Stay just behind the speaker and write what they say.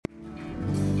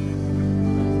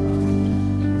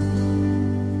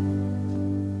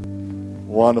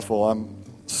wonderful. I'm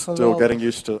still getting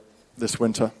used to this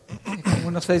winter. Ik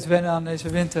moet nog steeds wennen aan deze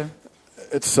winter.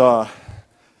 It's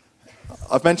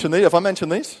I've mentioned these. Have I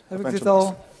mentioned these?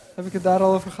 Heb ik het daar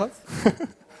al over gehad?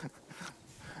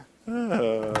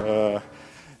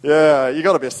 Yeah, you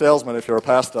got to be a salesman if you're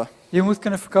a pastor. Je moet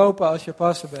kunnen verkopen als je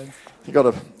pastor bent. You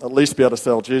got to at least be able to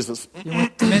sell Jesus. Je moet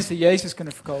tenminste Jezus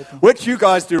kunnen verkopen. Which you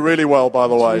guys do really well, by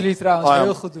the way. Jullie trouwens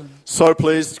heel goed doen. So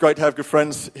pleased. It's great to have good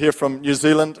friends here from New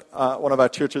Zealand, one of our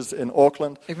churches in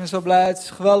Auckland. Ik ben zo blij. Het is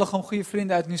geweldig om goede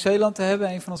vrienden uit Nieuw-Zeeland te hebben.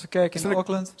 Een van onze kerken in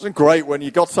Auckland. Isn't it great when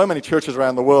you got so many churches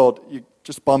around the world, you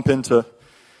just bump into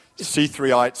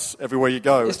C3ites everywhere you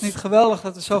go. Is het niet geweldig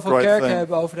dat we zoveel kerken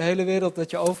hebben over de hele wereld,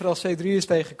 dat je overal C3'ers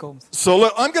tegenkomt? So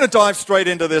look, I'm going to dive straight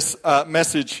into this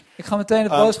message. Ik ga meteen de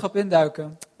boodschap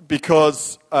induiken.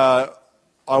 Because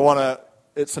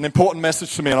it's an important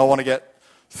message to me and I want to get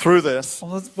through this.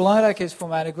 Omdat het belangrijk is voor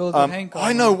mij en ik wil er doorheen komen.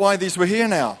 I know why these were here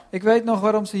now. Ik weet nog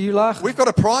waarom ze hier lagen. We've got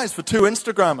a prize for 2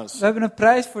 Instagrammers. We hebben een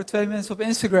prijs voor 2 mensen op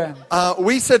Instagram.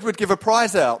 We said we'd give a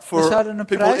prize out for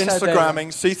people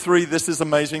Instagramming C3 This Is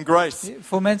Amazing Grace.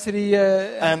 Voor mensen die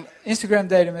Instagram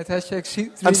delen met hashtag C3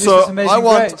 And This so Is Amazing I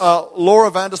want Grace.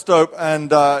 Laura Vanderstoop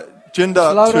and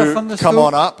Jinda to come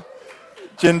on up.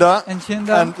 Jinda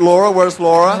and Laura. Where's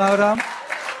Laura? Laura.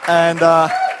 And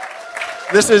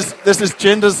this is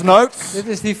Jinda's notes. Dit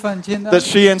is die van Jinda. That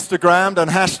she Instagrammed and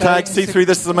hashtag C3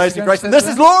 This Is Amazing Grace. And this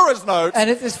is Laura's notes. En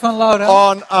dit is van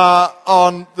Laura.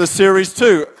 On the series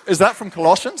 2. Is that from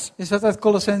Colossians? Is dat uit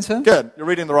Colossense? Good. You're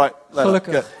reading the right letter.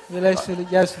 Gelukkig. Good. Je leest de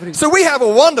juiste brief. So we have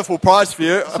a wonderful prize for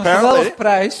you. Apparently. Een geweldige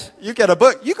prijs. You get a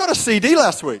book. You got a CD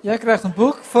last week. Jij krijgt een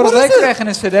boek. Vorige week kreeg je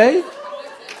een CD.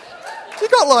 You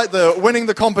got like the winning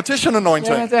the competition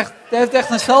anointing. Jij hebt echt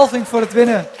een salving voor het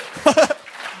winnen.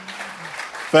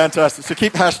 Fantastic. So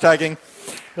keep hashtagging.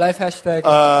 Blijf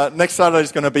hashtaggen. Next Saturday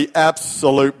is going to be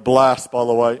absolute blast, by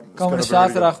the way. Komende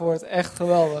zaterdag wordt echt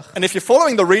geweldig. And if you're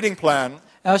following the reading plan,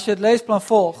 en als je het leesplan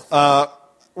volgt,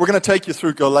 we're going to take you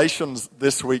through Galatians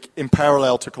this week in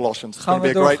parallel to Colossians. It's gaan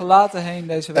we door Galaten heen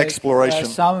deze week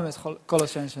samen met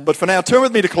Colossense. But for now, turn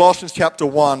with me to Colossians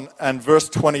chapter 1 and verse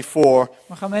 24.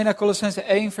 We gaan mee naar Colossense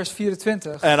 1 vers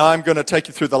 24. And I'm going to take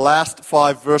you through the last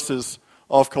 5 verses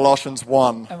of Colossians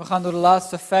 1. En we gaan door de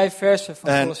laatste 5 versen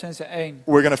van Colossense 1.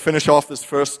 We're going to finish off this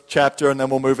first chapter and then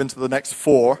we'll move into the next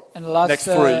 4. En de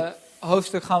laatste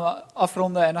hoofdstuk gaan we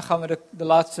afronden en dan gaan we de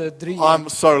laatste 3. I'm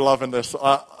so loving this.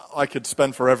 I could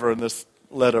spend forever in this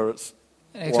letter. It's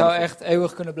ik zou echt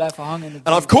eeuwig kunnen blijven hangen in het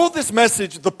And I've called this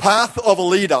message the path of a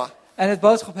leader. En het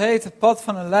boodschap heet het pad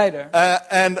van een leider.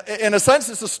 And in a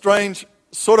sense it's a strange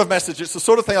sort of message. It's the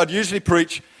sort of thing I'd usually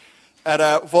preach at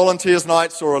a volunteers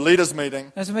nights or a leaders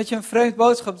meeting. Het is een beetje een vreemd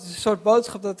boodschap. Het is een soort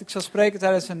boodschap dat ik zou spreken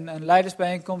tijdens een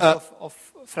leidersbijeenkomst of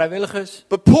vrijwilligers.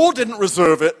 But Paul didn't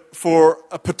reserve it for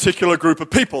a particular group of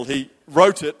people. He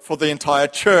wrote it for the entire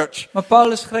church. Maar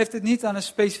Paulus schreef dit niet aan een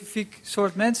specifiek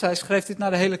soort mensen. Hij schreef dit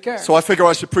naar de hele kerk. So I figure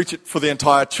I should preach it for the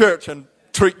entire church and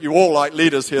treat you all like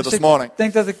leaders here this morning. Ik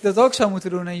denk dat ik dat ook zou moeten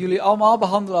doen en jullie allemaal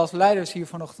behandelen als leiders hier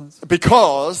vanochtend.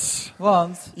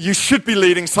 Want you should be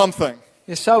leading something.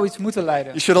 Je zou iets moeten leiden.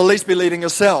 You should at least be leading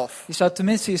yourself. Je zou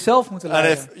tenminste jezelf moeten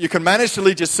leiden. And if you can manage to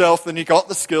lead yourself, then you got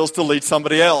the skills to lead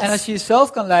somebody else. En als je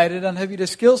jezelf kan leiden, dan heb je de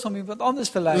skills om iemand anders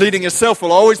te leiden. Leading yourself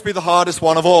will always be the hardest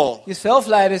one of all. Jezelf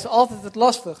leiden is altijd het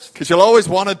lastigst. Because you'll always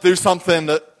want to do something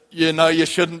that you know you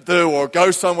shouldn't do, or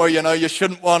go somewhere you know you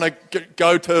shouldn't want to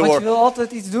go to. Want je wil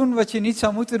altijd iets doen wat je niet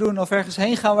zou moeten doen, of ergens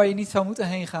heen gaan waar je niet zou moeten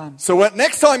heen gaan. So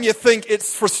next time you think it's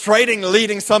frustrating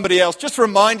leading somebody else, just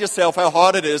remind yourself how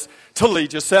hard it is to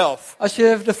lead yourself. Als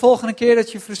je de volgende keer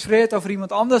dat je frustreert over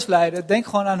iemand anders leiden, denk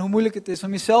gewoon aan hoe moeilijk het is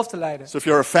om jezelf te leiden. So if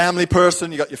you're a family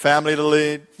person, you got your family to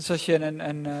lead. Dus als je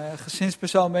een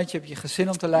gezinspersoon bent, je hebt je gezin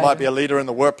om te leiden. Might be a leader in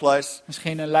the workplace.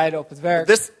 Misschien een leider op het werk.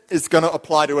 This is going to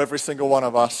apply to every single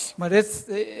one of us. Maar dit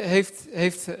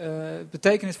heeft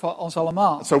betekenis voor ons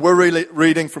allemaal. So we're really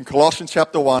reading from Colossians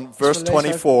chapter 1 verse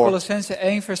 24. Colossense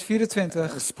 1 vers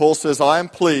 24. As Paul says, I am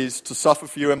pleased to suffer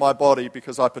for you in my body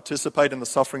because I participate in the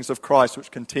sufferings of Christ which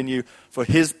continue for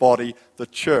his body, the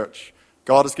church.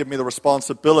 God has given me the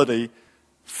responsibility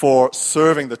for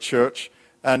serving the church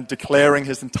and declaring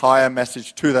his entire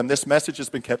message to them. This message has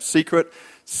been kept secret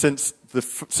since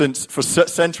for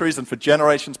centuries and for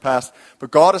generations past,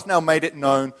 but God has now made it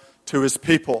known to his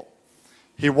people.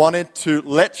 He wanted to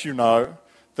let you know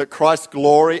that Christ's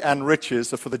glory and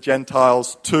riches are for the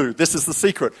Gentiles too. This is the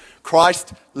secret.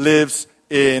 Christ lives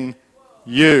in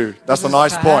you. That's a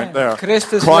nice point there.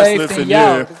 Christ lives in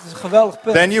you.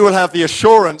 Then you will have the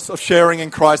assurance of sharing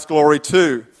in Christ's glory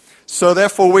too. So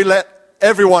therefore we let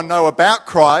everyone know about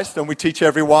Christ, and we teach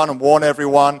everyone and warn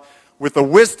everyone with the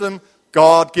wisdom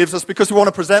God gives us because we want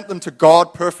to present them to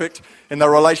God perfect in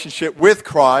their relationship with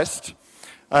Christ.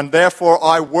 And therefore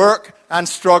I work and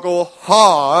struggle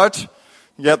hard.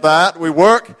 Get that? We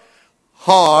work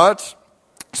hard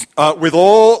with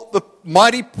all the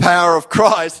mighty power of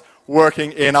Christ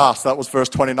working in us. That was verse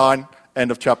 29,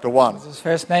 end of chapter 1. Dat is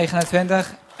vers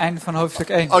 29, einde van hoofdstuk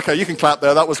 1. Okay, you can clap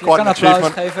there. That was Je quite kan an applaus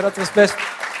achievement. geven, dat was best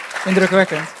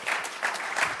indrukwekkend.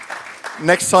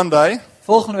 Next Sunday,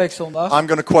 Volgende week zondag I'm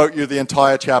going to quote you the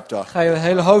entire chapter, ga je het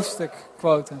hele hoofdstuk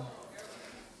quoten.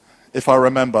 if I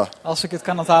remember Als ik het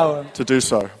kan onthouden to do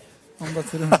so. om dat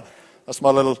te doen.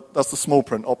 That's the small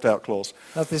print opt-out clause.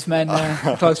 Dat is mijn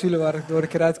clausule waar ik door een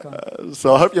keer uit kan.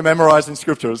 So I hope you're memorizing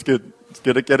scripture. It's good. It's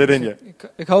good to get it in you.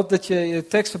 Ik hoop dat je je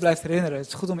teksten blijft herinneren. Het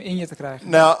is goed om in je te krijgen.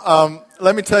 Now,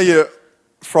 let me tell you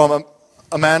from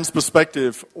a man's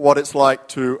perspective what it's like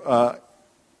to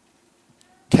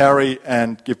carry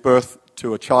and give birth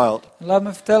to a child. Laat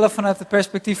me vertellen vanuit het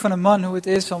perspectief van een man hoe het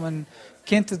is om een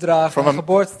kind te dragen en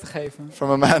geboorte te geven.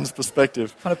 From a man's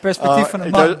perspective. Van het perspectief van een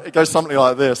man. It goes something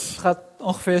like this. Het gaat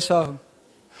ongeveer zo.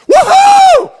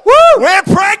 Woohoo! Woo! We're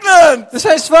pregnant! We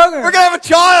zijn zwanger! We're going to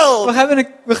have a child!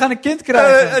 We gaan een kind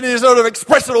krijgen. And you sort of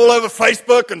express it all over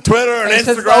Facebook and Twitter and Je zet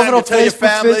het Instagram. overal You op tell your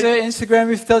Facebook, family. Twitter, Instagram.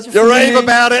 Je vertelt je You rave familie.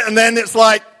 about it and then it's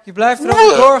like... Je blijft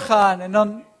erover doorgaan en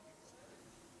dan...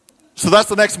 So that's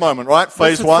the next moment, right? is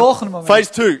Phase het 1. volgende moment. Phase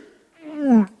 2.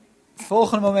 Het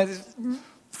volgende moment is...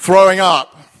 Throwing up.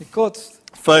 Je kotst.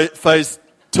 Phase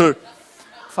 2.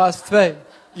 Fase 2.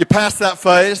 You pass that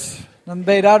phase. Dan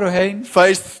ben je daar doorheen.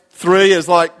 Phase 3 is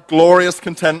like glorious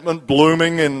contentment,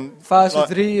 blooming in... Fase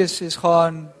 3 is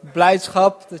gewoon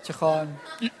blijdschap. Dat je gewoon...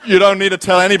 You don't need to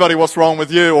tell anybody what's wrong with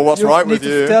you or what's Je hoeft right niet with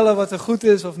te you. vertellen wat er goed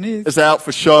is of niet. It's out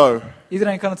for show.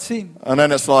 Iedereen kan het zien. And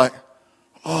then it's like,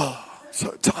 oh,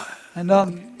 so tired. En dan,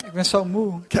 ik ben zo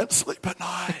moe. Can't sleep at Ik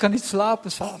night. kan niet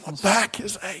slapen My s'avonds. back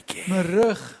is aching. Mijn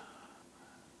rug.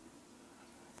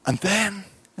 And then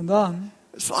En dan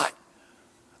it's like,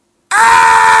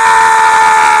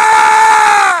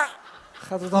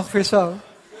 gaat het ongeveer zo.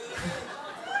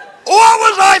 what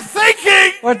was I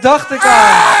thinking? Wat dacht ik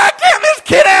aan? Get this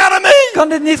kid out of me! Kan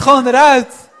dit niet gewoon eruit?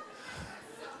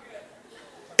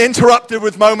 Interrupted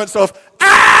with moments of,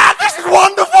 this is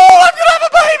wonderful, I'm gonna have a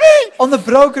baby!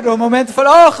 Onderbroken door momenten van,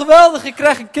 oh geweldig, ik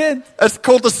krijg een kind. It's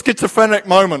called the schizophrenic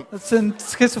moment. Dat is een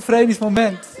schizofrenisch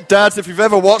moment. Dads, if you've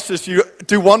ever watched this, you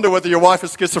do wonder whether your wife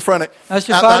is schizophrenic. Als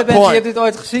je At vader that bent en je point. hebt dit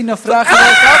ooit gezien, dan vraag je je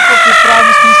eens af of je vrouw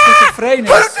misschien schizofreen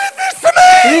Who is. did this to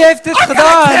me? Wie heeft dit I'm gonna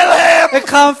gedaan? kill him! Ik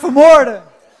ga hem vermoorden.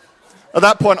 At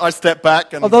that point, I stepped back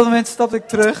Op and dat moment stapte ik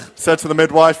terug. said to the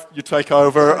midwife, you take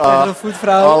over. Tegen de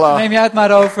voetvrouw, neem jij het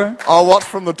maar over. I'll watch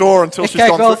from the door until Ik she's kijk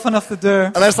gone wel through. vanaf de deur.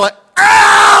 And it's like,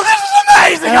 this is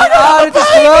amazing! En I'm gonna have a dit is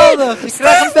baby! geweldig. Ik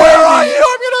krijg een Steve, where are baby. you?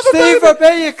 I'm gonna have a Steve, baby! waar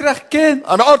ben je? Ik krijg een kind.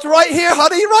 Oh, it's right here,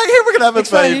 honey, right here. We're gonna have a Ik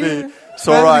sta baby. hier. It's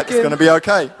We all hebben right. een It's gonna kind. be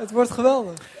okay. Het wordt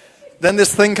geweldig. Then this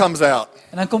thing comes out.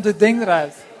 En dan komt dit ding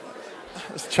eruit.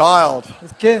 This child.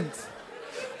 Het kind.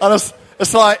 And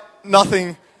it's like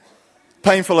nothing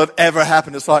painful had ever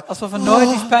happened. It's like, Alsof er nooit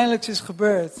iets pijnlijks is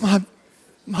gebeurd.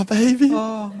 my baby.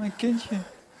 Oh, mijn kindje.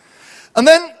 And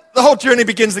then the whole journey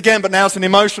begins again, but now it's an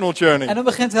emotional journey. En dan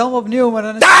begint het helemaal opnieuw, maar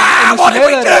dan is het een What did we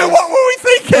emotionele do? reis. What were we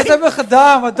Wat thinking? hebben we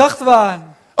gedaan? Wat dachten we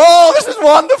aan? Oh, this is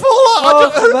wonderful.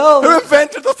 geweldig. Who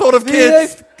invented the thought of Wie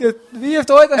kids?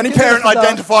 heeft ooit aan Any kinderen parent gedacht?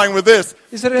 identifying with this?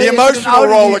 Is er The een emotional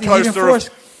ouder roller die hierin coaster of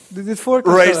dit voor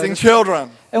kan raising stellen?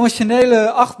 children.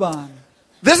 Emotionele achtbaan.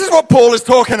 This is what Paul is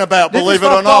talking about, Dit is believe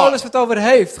it or waar Paulus not. het over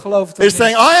heeft, geloof het of He's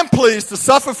saying, niet. I am pleased to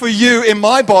suffer for you in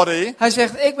my body, Hij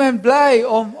zegt, ik ben blij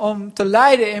om te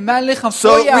lijden in mijn lichaam so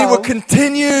voor that we jou. would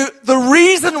continue the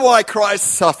reason why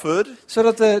Christ suffered,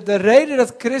 Zodat de reden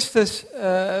dat Christus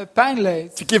pijn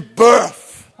leed, to give birth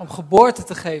om geboorte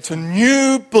te geven to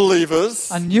new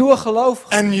believers aan nieuwe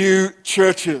gelovigen and new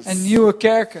churches. en nieuwe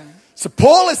kerken. So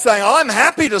Paul is saying, I'm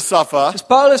happy to suffer Dus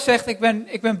Paulus zegt,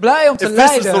 ik ben blij om te if this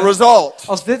is the lijden result.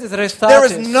 als dit het resultaat There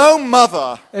is is. no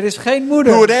mother Er is geen who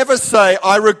would moeder ever say,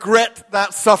 I regret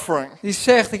that suffering. die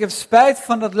zegt, ik heb spijt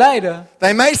van dat lijden.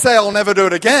 They may say, I'll never do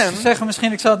it again. Ze zeggen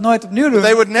misschien, ik zal het nooit opnieuw doen.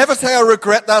 They would never say, I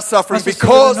regret that Maar suffering ze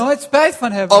zullen er because nooit spijt van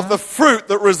of hebben. the fruit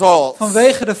that results.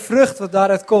 Vanwege de vrucht wat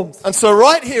daaruit komt. And so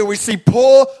right here we see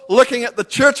Paul looking at the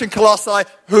church in Colossae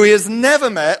who he has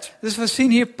never met, Dus we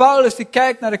zien hier Paulus die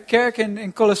kijkt naar de kerk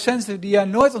in Colossense die hij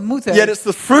nooit ontmoet yet heeft. it's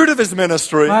the fruit of his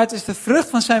ministry. Maar het is de vrucht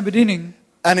van zijn bediening.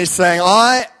 And he's saying,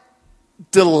 I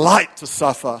delight to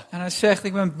suffer En hij zegt,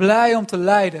 ik ben blij om te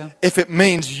lijden. if it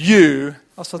means you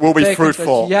Als dat will be betekent dat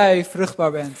fruitful. jij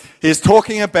vruchtbaar bent. He's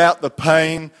talking about the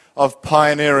pain of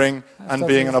pioneering and Dat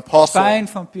being is an apostle. pijn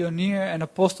van pionier en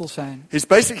apostel zijn. He's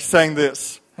basically saying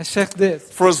this. Hij zegt dit.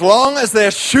 For as long as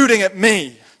they're shooting at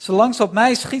me, Zolang ze op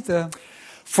mij schieten,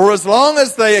 for as long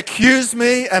as they accuse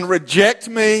me and reject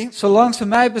me zolang ze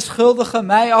mij beschuldigen,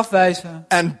 mij afwijzen,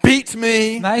 and beat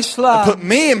me mij and slaan put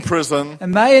me in prison, en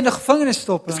mij in de gevangenis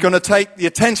stoppen, it's going to take the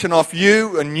attention off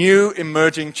you, a new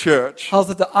emerging church. haalt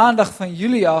het de aandacht van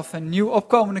jullie af, een nieuw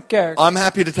opkomende kerk. I'm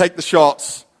happy to take the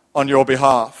shots on your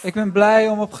behalf. Ik ben blij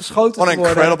om op geschoten What te an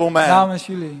incredible worden man. namens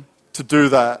jullie. To do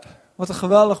that. Wat een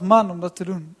geweldig man om dat te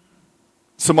doen.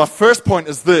 So my first point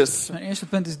is this. Mijn eerste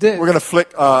punt is dit. We're going to flick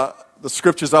the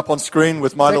scriptures up on screen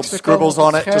with my little Teksten komen scribbles op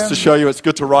on het it, just to scherm. show you it's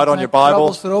good to write on Mijn your Bible.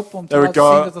 krabbels erop om te There we laten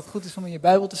go. zien dat het goed is om in je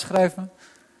Bijbel te schrijven.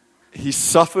 He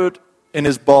suffered in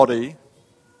his body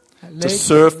Hij to leed in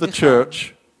serve zijn the lichaam.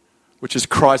 church, which is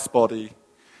Christ's body.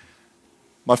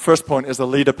 My first point is a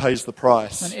leader pays the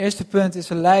price. Mijn eerste punt is: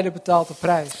 een leider betaalt de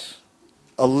prijs.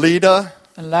 A leader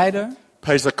Een leider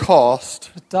pays a cost.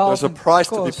 betaalt There's a een price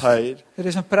to be kost. paid Er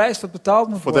is een prijs dat betaald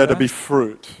moet for there to worden, be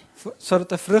fruit.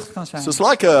 zodat er vrucht kan zijn. So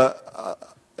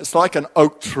it's like an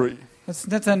oak tree, Het is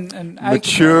net een eikenboom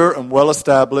mature and well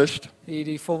established.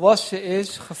 die volwassen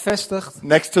is, gevestigd.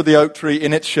 Next to the oak tree,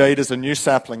 in its shade, is a new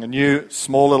sapling, a new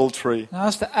small little tree.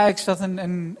 Naast de eik staat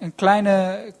een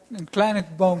kleine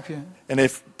boompje. And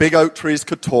if big oak trees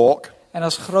could talk, En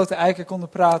als grote eiken konden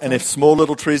praten, and if small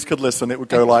little trees could listen, it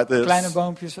would go like kleine this.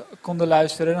 boompjes konden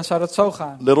luisteren, dan zou dat zo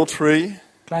gaan. Little tree,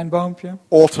 Klein boompje.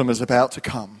 autumn is about to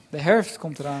come. De herfst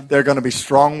komt eraan. There are going to be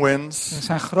strong winds, Er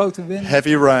zijn grote winden,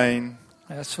 heavy rain,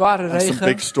 zware and some regen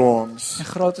big storms. en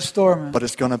grote stormen. But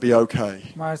it's going to be okay.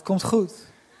 Maar het komt goed.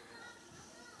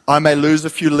 I may lose a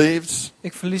few leaves.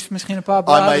 Ik verlies misschien een paar I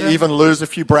may bladeren. even lose a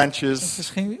few Ik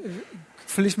branches.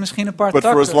 verlies misschien een paar But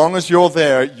for as takken. long as you're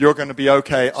there, you're going to be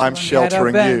okay. I'm Zolang jij daar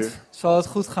sheltering you. bent, zal het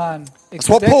goed gaan. Ik That's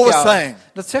what bedek Paul was jou. saying.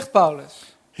 Dat zegt Paulus.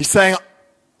 He's saying,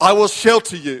 I will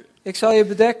shelter you. Ik zal je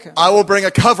bedekken. I will bring a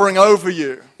covering over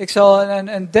you. Ik zal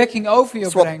een dekking over je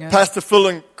That's what brengen. Pastor Phil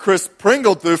and Chris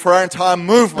Pringle do for our entire Dat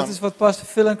movement. is wat Pastor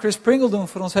Phil en Chris Pringle doen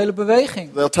voor onze hele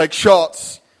beweging. They'll take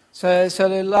shots Ze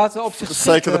zullen laten op for zich the sake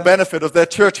of the schieten benefit of their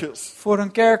churches. voor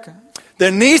hun kerken.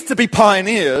 There needs to be Er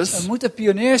pioneers moeten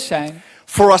pioniers zijn,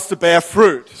 for us to bear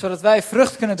fruit. zodat wij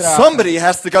vrucht kunnen dragen. Somebody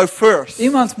has to go first.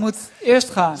 Iemand moet eerst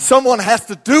gaan. Someone has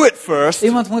to do it first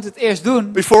Iemand moet het eerst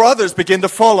doen, before others begin to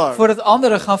follow. voordat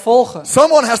anderen gaan volgen.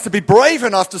 Someone has to be brave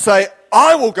enough to say,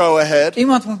 I will go ahead.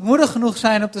 Iemand moet moedig genoeg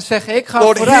zijn om te zeggen, ik ga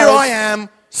Lord, here vooruit. I am.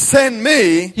 Send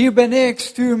me. Hier ben ik,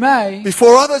 stuur mij.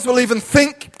 Before others will even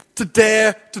think to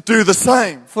dare to do the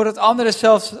same. Voordat anderen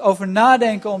zelfs over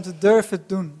nadenken om te durven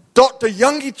te doen. Dr.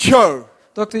 Youngie Cho,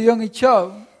 Dr. Youngie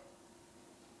Cho,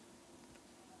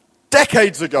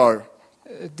 decades ago,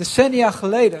 decennia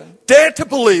geleden, dared to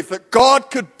believe that God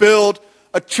could build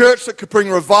a church that could bring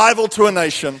revival to a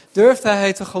nation, durfde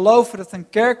hij te geloven dat een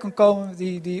kerk kon komen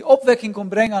die opwekking kon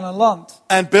brengen aan een land.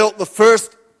 and built the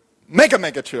first mega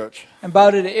church, En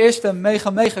bouwde de eerste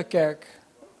mega kerk.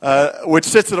 which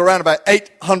sits at around about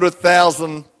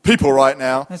 800,000 people right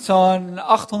now. Met zo'n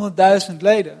 800.000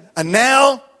 leden. And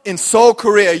now in Seoul,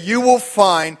 Korea, you will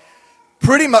find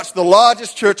pretty much the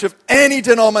largest church of any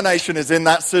denomination is in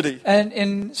that city. En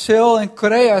in Seoul in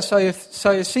Korea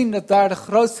zou je zien dat daar de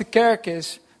grootste kerk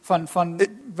is van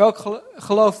welk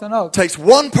geloof dan ook. It takes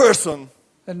one person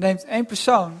Het neemt één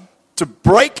persoon to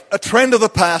break a trend of the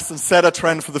past and set a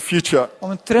trend for the future.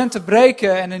 om een trend te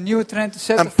breken en een nieuwe trend te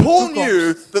zetten And voor Paul de knew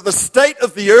toekomst. that the state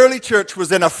of the early church was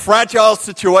in a fragile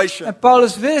situation. En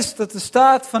Paulus wist dat de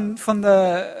staat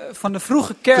van de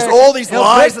vroege kerk Because all these heel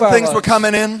lies and breekbaar things were was.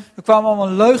 coming in. Er kwamen allemaal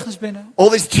leugens binnen. All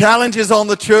these challenges on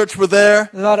the church were there.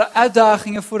 Er waren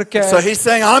uitdagingen voor de kerk. So he's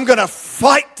saying, I'm going to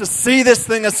fight to see this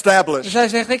thing Dus established. hij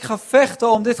zegt, ik ga vechten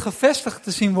om dit gevestigd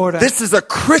te zien worden. This is a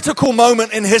critical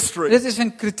moment in history. Dit is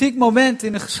een kritiek moment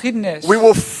in de geschiedenis. We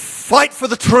will fight for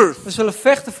the truth. We zullen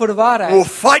vechten voor de We will waarheid.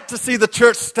 fight to see the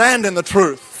church stand in the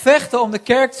truth. Vechten om de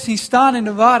kerk te zien staan in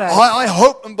de waarheid. I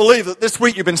hope and believe that this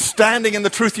week you've been standing in the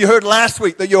truth. You heard last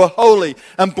week that you are holy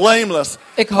and blameless.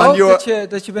 Ik And hoop you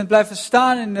dat je bent blijven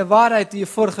staan in de waarheid die je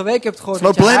vorige week hebt gehoord.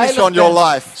 There's Dat no je blemish heilig on your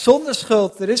bent, life. zonder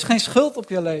schuld. Er is geen schuld op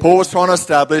je leven. Paul was trying to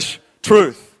establish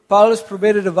truth. Paulus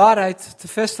probeerde de waarheid te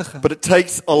vestigen. But it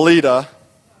takes a leader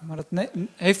Maar dat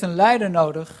heeft een leider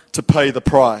nodig to pay the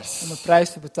price. om de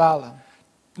prijs te betalen.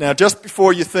 Now, just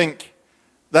before you think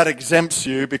that exempts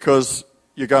you because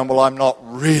you're going, well, I'm not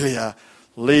really a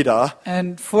leader,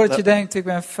 En voordat je denkt, ik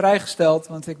ben vrijgesteld,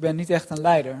 want ik ben niet echt een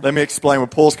leider. let me explain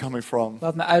where Paul's coming from.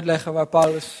 Laat me uitleggen waar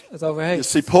Paulus het over You heeft.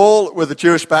 see, Paul, with a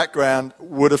Jewish background,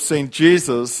 would have seen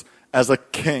Jesus as a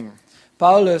king.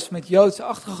 Paulus met Joodse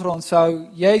achtergrond zou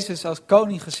Jezus als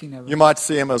koning gezien hebben. You might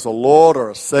see him as a Lord or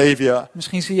a Savior.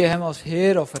 Misschien zie je hem als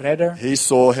Heer of Redder. He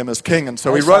saw him as king, and so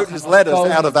he Hij zag wrote hem his als letters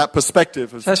koning. out of that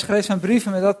perspective. Zij schreef zijn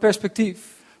brieven met dat perspectief.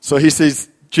 So he sees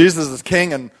Jesus as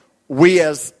king, and we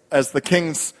as the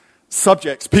king's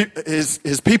subjects,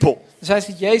 his people. Dus hij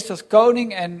ziet Jezus als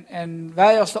koning en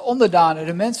wij als de onderdanen,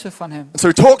 de mensen van hem. And so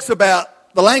he talks about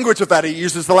the language of that. He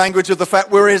uses the language of the fact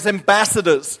we're his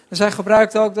ambassadors. Dus hij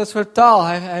gebruikt ook dat soort taal.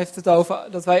 Hij heeft het over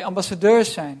dat wij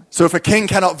ambassadeurs zijn. So if a king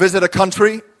cannot visit a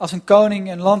country, Als een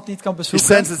koning een land niet kan he bezoeken,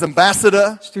 sends his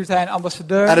ambassador, stuurt hij een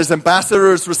ambassadeur. and his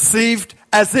ambassador is received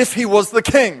as if he was the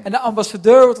king. En de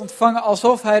ambassadeur wordt ontvangen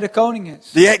alsof hij de koning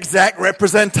is. The exact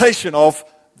representation of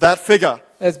that figure.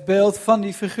 Het beeld van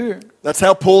die figuur. That's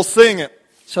how Paul's seeing it.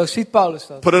 Zo ziet Paulus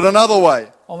dat. Put it another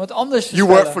way. Om het anders te You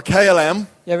work for stellen. KLM,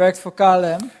 Jij werkt voor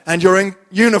KLM and you're in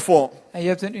uniform. en je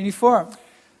hebt een uniform.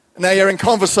 Now you're in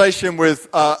conversation with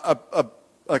a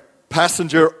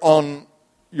passenger on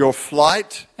your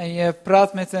flight, En je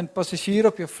praat met een passagier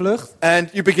op je vlucht. and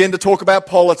you begin to talk about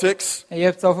politics, En je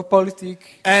hebt het over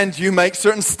politiek. and you make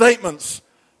certain statements,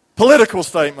 political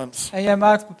statements, En jij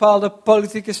maakt bepaalde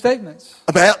politieke statements.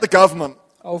 about the government,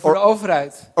 Over de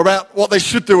overheid. about what they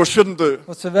should do or shouldn't do,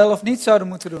 Wat ze wel of niet zouden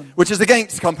moeten doen. which is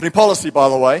against company policy, by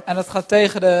the way. En dat gaat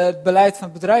tegen het beleid van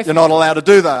het bedrijf. You're not allowed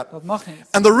to do that. Dat mag niet.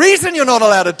 And the reason you're not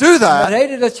allowed to do De that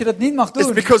reden dat je dat niet mag is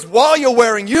doen, because while you're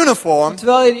wearing uniform,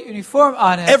 terwijl je die uniform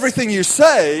aan hebt, everything you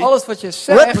say alles wat je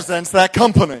zegt represents that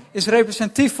company. is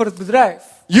representatief voor het bedrijf.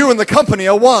 You and the company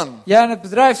are one. Jij en het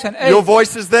bedrijf zijn Your één.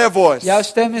 voice is their voice. Jouw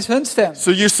stem is hun stem.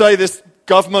 So you say this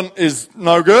government is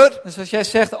no good. Dus als jij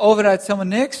zegt de overheid is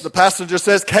helemaal niks, The passenger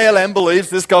says KLM believes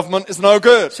this government is no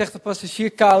good. zegt de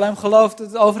passagier KLM gelooft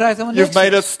dat de overheid helemaal You've niks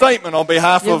made is. a statement on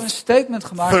behalf Je hebt een of statement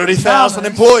gemaakt 30,000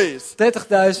 namens employees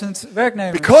 30.000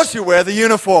 werknemers. because you wear the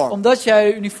uniform. Omdat jij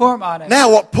je uniform aan hebt.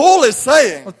 Now what Paul is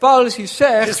saying, Wat Paulus hier his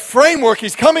zegt, framework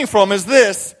he's coming from is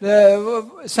this.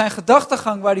 zijn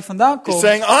gedachtegang waar hij vandaan He's komt.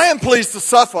 saying, I am pleased to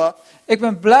suffer, Ik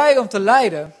ben blij om te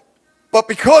lijden, but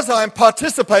because I am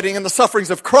participating in the sufferings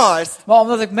of Christ, maar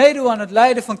omdat ik meedoe aan het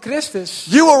lijden van Christus,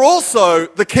 you are also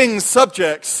the king's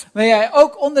subjects. ben jij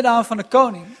ook onderdaan van de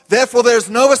koning. Therefore there is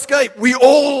no escape. We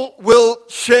all will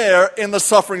share in the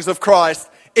sufferings of Christ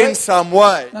in some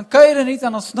way. Dan kun je er niet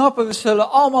aan ontsnappen. We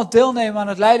zullen allemaal deelnemen aan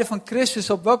het lijden van Christus,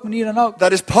 op welke manier dan ook.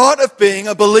 That is part of being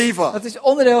a believer. Dat is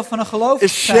onderdeel van een geloof.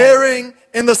 Is sharing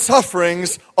in the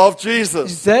sufferings of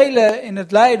Jesus. Is delen in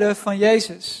het lijden van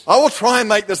Jezus. I will try and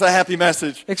make this a happy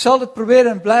message. Ik zal het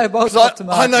proberen een blije boodschap te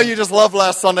Because I know maken. you just love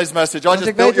last Sunday's message. I Want just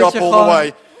ik built weet you dat up je all the gewoon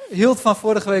way. hield van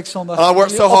vorige week zondag. And I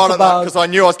worked so hard at that because I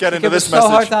knew I was getting Ik to heb er this zo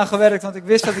hard message. aan gewerkt, want ik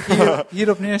wist dat ik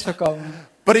hierop neer zou komen.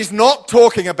 But he's not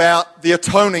talking about the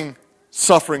atoning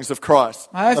sufferings of Christ.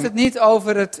 Maar hij heeft het niet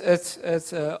over het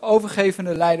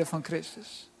overgevende lijden van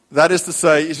Christus. That is to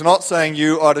say, he's not saying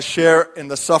you are to share in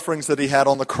the sufferings that he had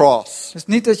on the cross. Dus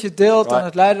niet dat je deelt Right. aan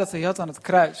het lijden dat hij had aan het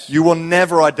kruis. You will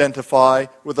never identify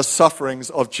with the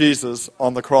sufferings of Jesus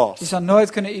on the Je cross. zou nooit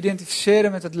kunnen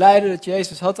identificeren met het lijden dat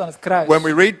Jezus had aan het kruis. When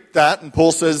we read that, and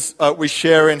Paul says we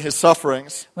share in his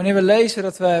sufferings, Wanneer we lezen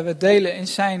dat we delen in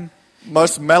zijn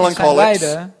most zijn melancholics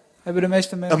lijden, hebben de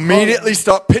meeste immediately melancholiën.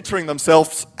 start picturing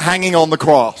themselves hanging on the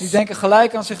cross, Die denken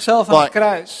gelijk aan zichzelf aan het Like-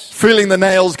 kruis. feeling the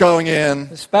nails going in,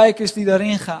 De spijkers die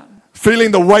daarin gaan.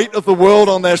 feeling the weight of the world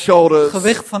on their Het shoulders.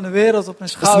 gewicht van de wereld op hun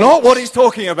It's schouders. not what he's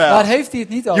talking Daar about. heeft hij het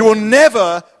niet You over. will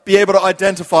never be able to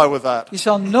identify with that. Je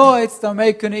zal nooit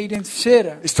daarmee kunnen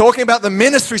identificeren. He's talking about the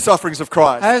ministry sufferings of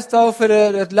Christ, Hij heeft het over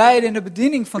het lijden en de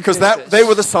bediening van because Christus. they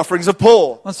were the sufferings of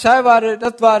Paul. Want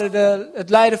dat waren het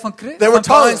lijden van Christus. There were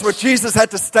times where Jesus had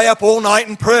to stay up all night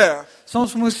in prayer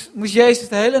Soms moest Jezus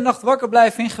de hele nacht wakker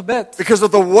blijven in gebed. because of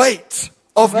the weight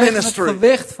of Vanwege het ministry.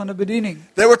 gewicht van de bediening.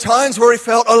 There were times where he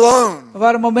felt alone Er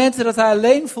waren momenten dat hij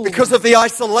alleen voelde. because of the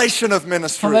isolation of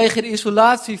ministry. Vanwege de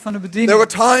isolatie van de There bediening.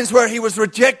 were times where he was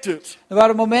rejected Er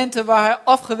waren momenten waar hij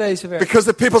afgewezen werd. because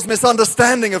of people's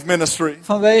misunderstanding of ministry.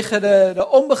 Vanwege de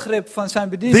onbegrip van zijn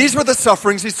bediening. These were the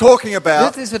sufferings he's talking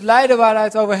about. Dit is het lijden waar hij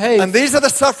het over heeft. And these are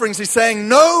the sufferings he's saying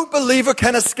no believer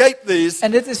can escape these.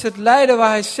 En dit is het lijden waar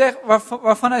hij zegt,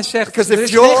 waarvan hij zegt, Because er if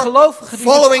is geen you're gelovige die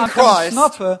following het aan kan Christ,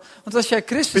 snappen. Want als jij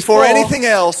Christus Before volgt, anything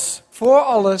else, voor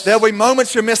alles, there'll be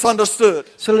moments you're misunderstood.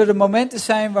 zullen er momenten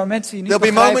zijn waar mensen je niet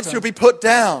There'll be moments you'll begrijpen. be put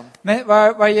down.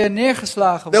 Waar je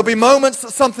neergeslagen There'll wordt. be moments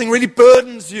that something really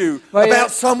burdens you Waar je-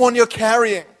 about someone you're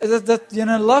carrying. Dat je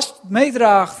een last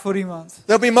meedraagt voor iemand.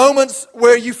 There'll be moments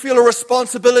where you feel a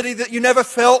responsibility that you never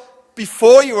felt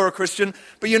before you were a Christian,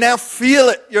 but you now feel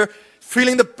it. You're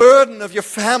Feeling the burden of your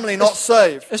family not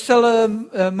saved. Er zullen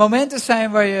momenten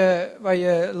zijn waar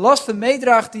je lasten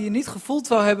meedraagt die je niet gevoeld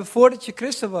zou hebben voordat je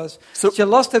christen was. Dat je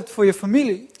last hebt voor je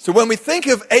familie. So when we think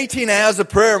of 18 hours of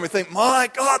prayer and we think, my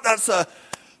God, that's a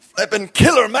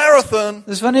killer marathon.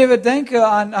 Dus wanneer we denken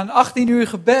aan 18 uur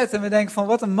gebed en we denken van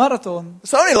wat een marathon.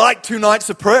 It's only like 2 nights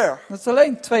of prayer. Dat is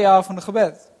alleen 2 avonden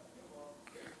gebed.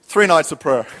 3 nights of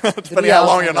prayer, depending how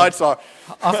long your nights are.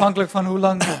 Afhankelijk van hoe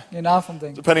lang je een avond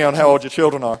denkt. Depending on how old your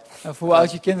children are. Of hoe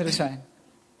oud je kinderen zijn.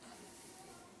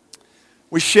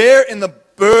 We share in the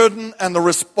burden and the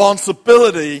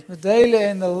responsibility. We delen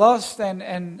in de last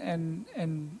en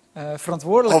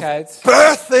verantwoordelijkheid. Of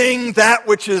birthing that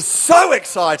which is so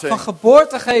exciting. Van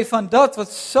geboorte geven van dat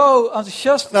wat zo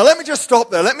enthousiast is. Now let me just stop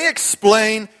there. Let me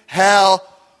explain how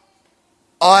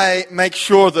I make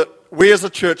sure that we as a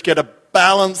church get a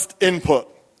balanced input.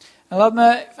 En laat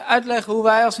me even uitleggen hoe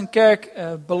wij als een kerk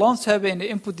balans hebben in de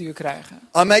input die we krijgen.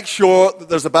 I make sure that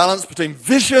there's a balance between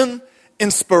vision,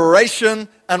 inspiration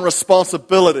and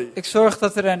responsibility. Ik zorg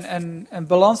dat er een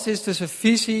balans is tussen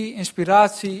visie,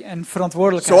 inspiratie en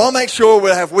verantwoordelijkheid. So I'll make sure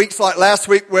we have weeks like last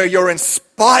week where you're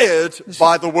inspired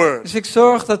by the word. Dus ik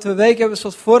zorg dat we weken hebben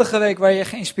zoals vorige week waar je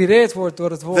geïnspireerd wordt door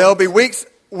het woord. There'll be weeks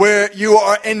where you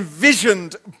are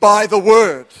envisioned by the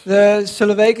word. Er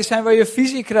zullen weken zijn waar je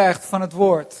visie krijgt van het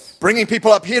woord. Bringing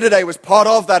people up here today was part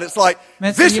of that. It's like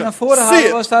Mensen die vision, naar voren see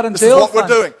halen was daar it, een this is deel what we're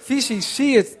van. doing. Visie,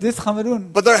 zie het, dit gaan we doen.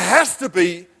 But there has to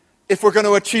be, if we're going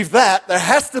to achieve that, there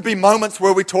has to be moments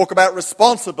where we talk about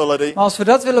responsibility. Maar als we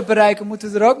dat willen bereiken,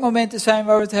 moeten er ook momenten zijn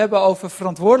waar we het hebben over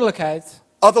verantwoordelijkheid.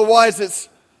 Otherwise it's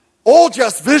all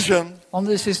just vision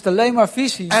Anders is het alleen maar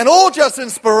visie and all just en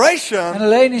inspiration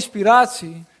alleen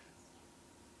inspiratie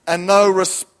and no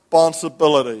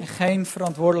responsibility. en geen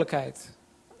verantwoordelijkheid.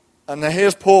 And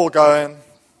here's Paul going,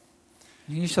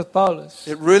 En hier staat Paulus.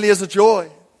 it really is a joy.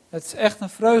 Het is echt een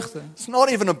vreugde. It's not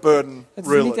even a burden, Het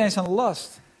is niet really. eens een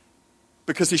last.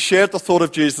 Because he shared the thought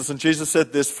of Jesus, and Jesus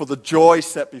said this, for the joy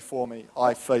set before me,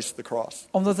 I faced the cross.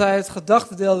 Omdat hij het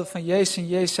gedachte deelde van Jezus en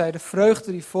Jezus zei, de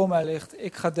vreugde die voor mij ligt,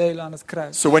 ik ga delen aan het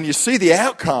kruis. So when you see the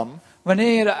outcome,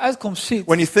 Wanneer je de uitkomst ziet,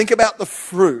 when you think about the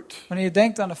fruit, wanneer je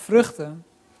denkt aan de vruchten,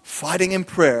 fighting in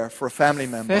prayer for a family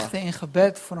member, vechten in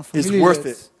gebed voor een worth familielid,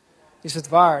 it. is het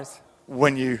waard.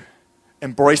 when you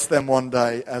embrace them one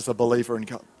day as a believer in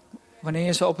God. Wanneer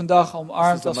je ze op een dag omarmt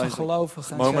This is als een amazing.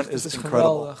 gelovige en This moment zegt, het is is incredible.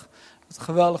 geweldig. Het is een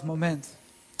geweldig moment.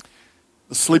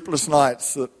 The sleepless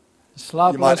nights that De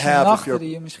slapeloze have if nachten you're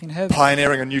die je misschien hebt.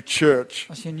 pioneering a new church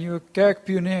Als je een nieuwe kerk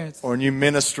pioneert. or a new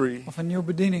ministry Of een nieuwe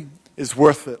bediening. is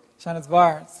worth it Zijn het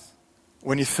waard.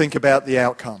 when you think about the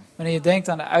outcome. Wanneer je denkt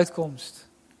aan de uitkomst.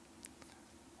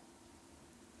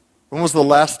 When was the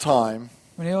last time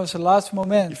Wanneer was het laatste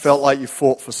moment you felt like you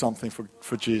fought for something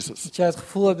for Jesus? dat jij het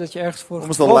gevoel hebt dat je ergens voor When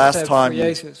was the gevochten last hebt time voor you-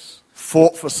 Jezus?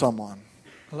 Fought for someone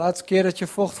De laatste keer dat je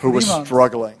vocht who voor was iemand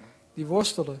struggling. die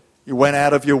worstelde. You went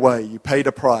out of your way. You paid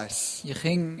a price. Je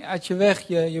ging uit je weg,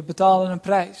 je betaalde een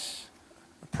prijs.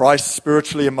 A price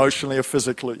spiritually, emotionally, or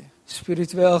physically.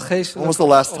 Spiritueel, When geestelijk was the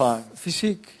last of time?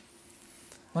 fysiek.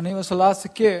 Wanneer was de laatste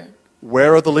keer? Where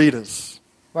are the leaders?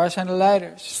 Waar zijn de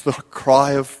leiders? It's the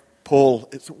cry of Paul.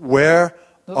 It's where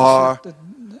Dat are is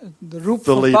de roep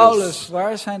the van leaders Paulus.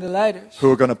 Waar zijn de leiders? who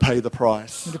are going to pay the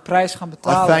price? Die de prijs gaan I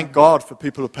betalen. thank God for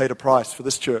people who paid a price for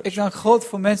this Ik church. dank God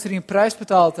voor mensen die een prijs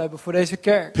betaald hebben voor deze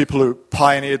kerk. People who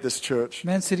pioneered this church.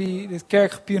 Mensen die dit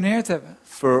kerk gepioneerd hebben.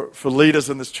 For leaders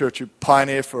in this church who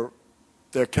pioneer for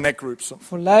their connect groups.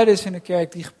 Voor leiders in de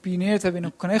kerk die gepioneerd hebben in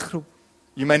een connectgroep.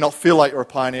 You may not feel like you're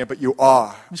a pioneer, but you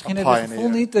are Misschien a heb je het gevoel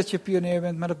pioneer. niet dat je pionier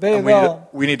bent, maar dat ben je And wel.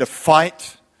 we need to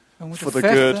fight We moeten for the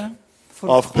good vechten voor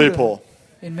het of goede people.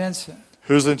 in mensen.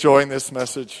 Who's enjoying this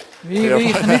message? Wie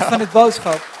geniet van dit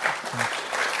boodschap?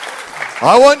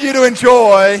 I want you to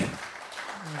enjoy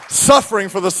suffering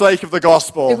for the sake of the Ik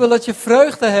gospel. wil dat je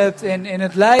vreugde hebt in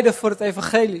het lijden voor het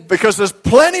evangelie. Because there's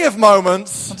plenty of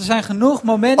moments Want er zijn genoeg of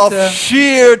momenten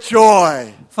sheer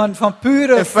joy. van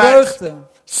pure In fact, vreugde.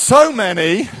 So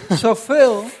many,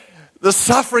 Zoveel the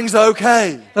suffering's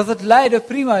okay. dat het lijden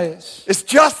prima is. It's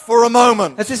just for a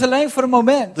moment. Het is alleen voor een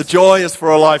moment. The joy is for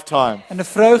a lifetime. En de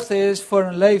vreugde is voor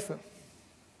een leven.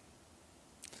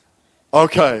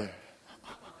 Okay.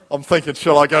 I'm thinking,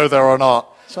 shall I go there or not?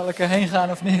 Zal ik erheen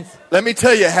gaan of niet? Let me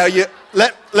tell you how you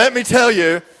let me tell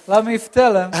you Laat me je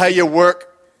vertellen how you work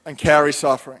and carry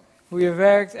suffering. hoe je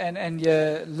werkt en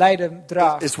je lijden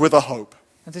draagt. It's with a hope.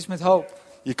 Het is met hoop.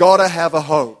 You gotta have a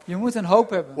hope. Je moet een hoop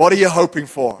hebben. What are you hoping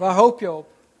for? Waar hoop je op?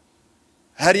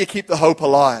 How do you keep the hope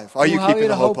alive? Are Hoe you hou je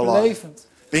keeping de the hope hoop alive? levend?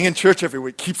 Being in church every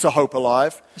week keeps the hope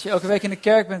alive. Als je elke week in de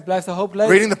kerk bent, blijft de hoop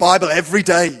leven. Reading the Bible every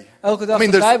day. Elke dag I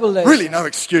mean, de there's Bijbel lezen. really no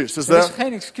excuse, is Er is there?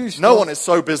 geen excuus. No toch? one is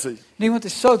so busy Niemand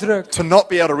is zo druk to not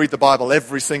be able to read the Bible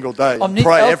every single day, om niet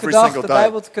pray elke every dag single de day.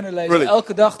 Bijbel te kunnen lezen. Really.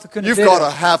 Elke dag te kunnen You've got to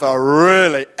bidden. have a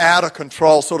really out of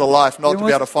control sort of life not Je to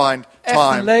be able to find Echt een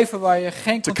time leven waar je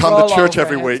geen to controle come to church over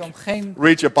every hebt. week, Om geen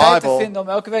read your tijd te Bible, vinden om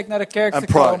elke week naar de kerk and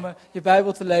te pray. komen. Je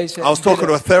Bijbel te lezen. I was en talking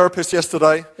to a bidden. therapist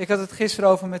yesterday. Ik had het gisteren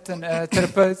over met een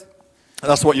therapeut.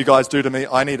 That's what you guys do to me.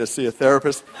 I need to see a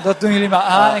therapist. Dat doen jullie maar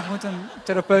aan. Ik moet een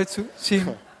therapeut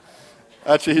zien.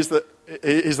 Actually,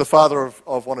 he's the father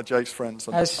of one of Jake's friends.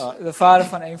 Hij is de vader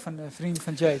van een van de vrienden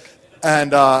van Jake.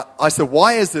 And I said,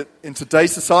 why is it in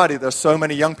today's society there's so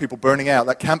many young people burning out?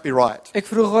 That can't be right. Ik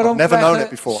vroeg waarom I've never known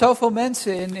krijgen it before. zoveel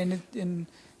mensen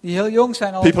die heel jong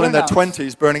zijn al People in their burn-out.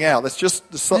 20s burning out. That's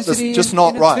Mensen die just in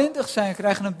not de right. 20 zijn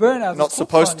krijgen een burn-out. You're not Dat klopt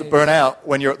supposed to gewoon burn out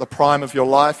when you're at the prime of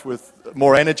your life with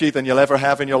more energy than you'll ever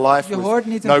have in your life, niet. Je hoort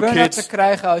with niet no een burn-out te kids,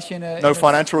 krijgen als je no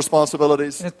financial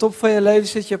responsibilities. in de top van je leven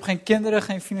zit. Je hebt geen kinderen,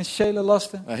 geen financiële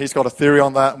lasten. He's got a theory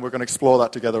on that, and we're going to explore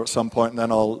that together at some point, and then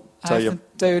I'll Hij tell heeft you. een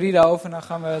theorie daarover en daar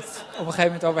gaan we het op een gegeven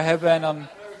moment over hebben en dan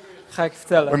ga ik je We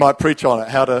vertellen. might preach on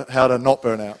it, how to not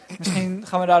burn out. Misschien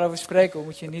gaan we daarover spreken, hoe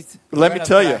moet je niet But let me burn-out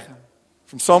tell you, krijgen.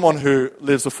 from someone who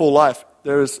lives a full life,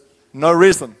 there is no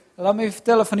reason Laat me even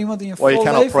vertellen van iemand die een why you vol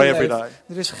cannot leven pray every leeft. day.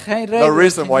 Er is geen reden No dat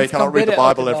reason je why you niet kan cannot read the bidden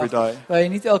elke Bible every dag. day. Waar je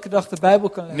niet elke dag de Bijbel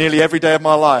kan lezen. Nearly every day of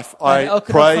my life, I elke dag van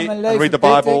pray mijn and leven read the bid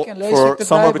ik Bible en lees for ik de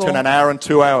somewhere Bijbel. between an hour and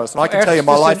 2 hours. And I can tell you,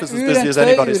 my Ergens life is tussen as een busy uur as en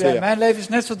 2 anybody's uur. here. Mijn leven is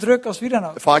net zo druk als wie dan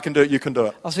ook. If I can do it, you can do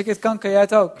it. Als ik het kan, kan jij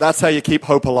het ook. That's how you keep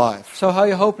hope alive. Zo hou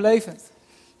je hoop levend.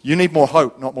 You need more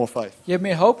hope, not more faith. Je hebt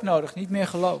meer hoop nodig, niet meer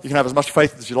geloof. You can have as much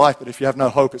faith as you like, but if you have no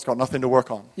hope, it's got nothing to work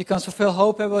on. Je kan zoveel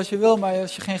hoop hebben als je wil, maar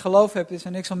als je geen geloof hebt, is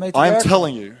er niks om mee te I am werken.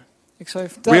 telling you, Ik zal je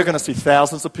we are vertellen. going to see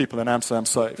thousands of people in Amsterdam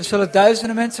saved. We zullen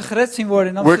duizenden mensen gered zien worden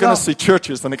in We're going to Amsterdam. see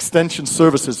churches and extension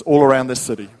services all around this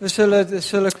city. We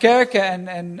zullen kerken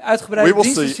en uitgebreide We will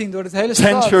diensten see zien door het hele 10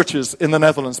 stad. churches in the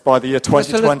Netherlands by the year We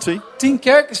zullen 2020. 10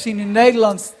 kerken zien in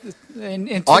Nederland in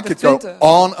I could go 2020.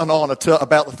 on and on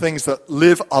about the things that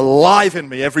live alive in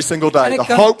me every single day. En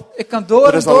The hope. ik kan door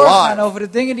that en is doorgaan alive. over de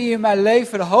dingen die in mij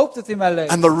leven, de hoop dat in mij leeft.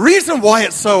 And the reason why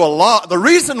it's so alive, the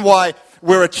reason why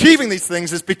we're achieving these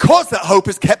things is because that hope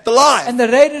is kept alive. En de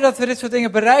reden dat we dit soort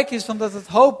dingen bereiken is omdat het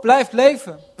hoop blijft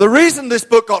leven. The reason this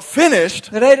book got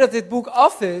finished De reden dat dit boek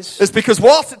af is, is because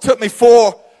whilst it took me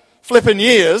 4 flipping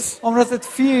years, omdat het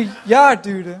 4 jaar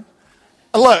duurde.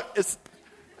 and look,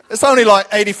 it's only like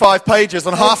 85 pages,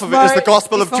 and half of it is the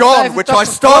Gospel Iets of van John, which I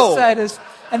 85 stole bladzijden.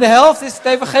 En de helft is het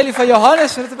evangelie van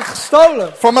Johannes en dat heb ik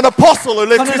gestolen. from an apostle who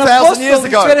lived Van een 2,000 years apostel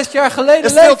die ago. 2000 jaar geleden It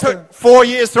still took leefde. 4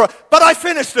 years to write, but I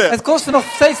finished it Het kostte nog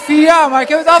steeds 4 jaar, maar ik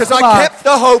heb het because I afgemaakt. kept the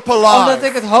hope Omdat alive.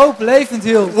 ik het hoop levend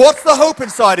hield. What's the hope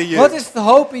inside of you? Wat is de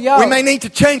hoop in We jou? may need to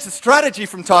change the strategy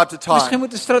from time to Misschien time.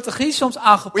 moet de strategie soms We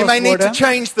aangepast may need to worden.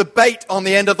 change the bait on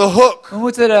the end of the hook We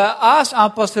moeten de aas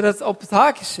aanpassen dat het op het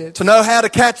haakje zit. to know how to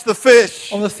catch the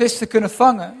fish. Om de vis te kunnen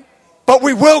vangen. But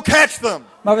we will catch them.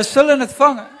 Maar we zullen het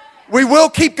vangen. We will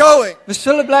keep going We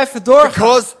zullen blijven doorgaan.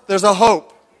 because there's a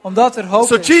hope. Omdat er hoop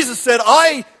So is. Jesus said,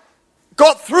 I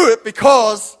got through it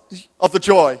because of the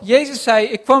joy Jezus zei,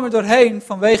 ik kwam er doorheen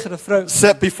vanwege de vreugde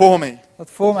set before me. dat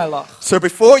voor mij lag. So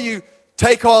before you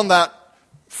take on that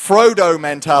Frodo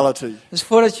mentality, Dus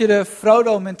voordat je de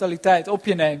Frodo-mentaliteit op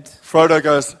je neemt. Frodo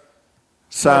goes, Frodo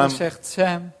Sam, zegt,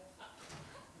 Sam,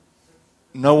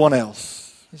 no one else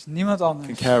er is niemand can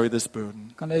anders carry this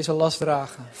burden kan deze last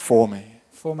dragen. for me.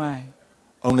 Voor mij.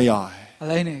 Only I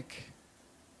Alleen ik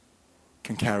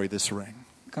can carry this ring.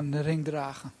 kan de ring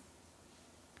dragen.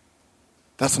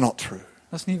 That's not true.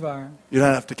 Dat is niet waar. You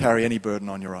don't have to carry any burden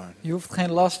on your own. Je hoeft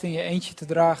geen last in je eentje te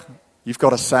dragen. You've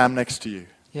got a Sam next to you.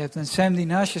 Je hebt een Sam die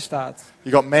naast je staat.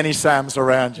 You've got many Sams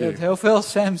around Je hebt you. heel veel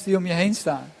Sams die om je heen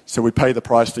staan. So we pay the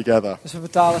price together. Dus we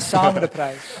betalen samen de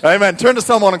prijs. Amen. Turn to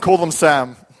someone and call them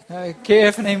Sam. Keer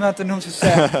even iemand en noem ze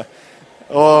Sam.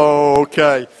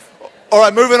 Okay. All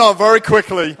right, moving on very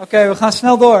quickly. Oké, we gaan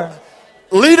snel door.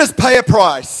 Leaders pay a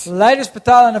price. Leiders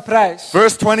betalen een prijs.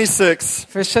 Verse 26.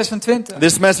 Vers 26.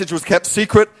 This message was kept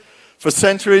secret for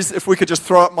centuries. If we could just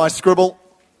throw up my scribble.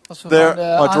 Als we There, maar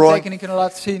de my drawing. aantekening kunnen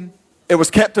laten zien. It was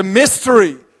kept a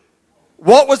mystery.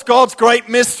 What was God's great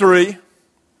mystery?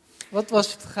 Wat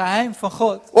was het geheim van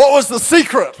God? What was the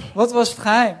secret? Wat was het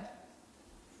geheim?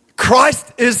 Christ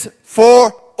is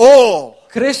for all.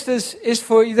 Christus is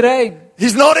voor iedereen.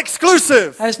 He's not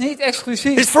exclusive. Hij is niet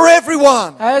exclusief. He's for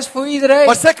everyone. Hij is voor iedereen.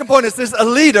 My second point is this: a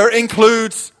leader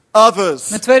includes others.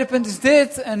 Mijn tweede punt is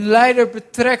dit. Een leider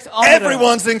betrekt anderen.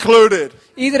 Everyone's included.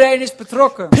 Iedereen is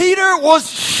betrokken. Peter was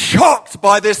shocked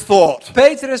by this thought.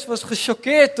 Petrus was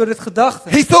gechoqueerd door dit gedachte.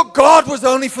 He thought God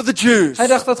was only for the Jews. Hij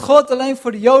dacht dat God alleen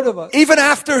voor de Joden was. Even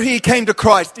after he came to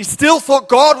Christ, he still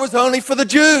thought God was only for the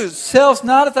Jews. Zelfs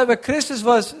nadat hij bij Christus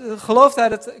was, geloofde hij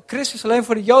dat Christus alleen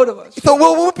voor de Joden was. He thought,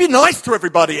 well, we'll be nice to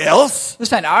everybody else. We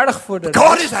zijn aardig voor de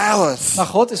God rest, is ours. maar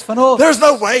God is van ons. There's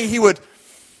no way he would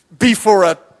be for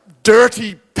a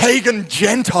dirty pagan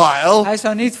Gentile Hij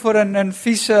zou niet voor een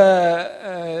vieze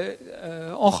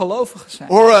ongelovige zijn.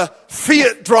 or a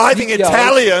Fiat-driving Niet Joods.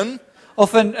 Italian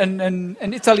Of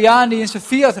een Italiaan die in zijn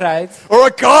Fiat rijdt. or a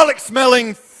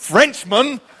garlic-smelling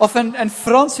Frenchman Of een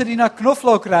Franse die naar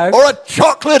knoflook ruikt. or a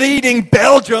chocolate-eating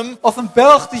Belgian Of een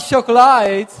Belg die chocola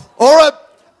eet. or a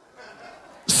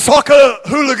soccer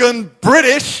hooligan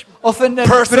British. Of een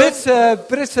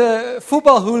Britse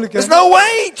voetbalhooligan. There's no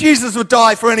way Jesus would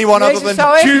die for anyone other Jezus than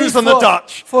zou echt Jews niet and the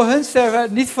Dutch. voor hun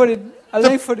sterven, niet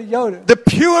alleen voor de Joden. The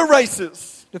pure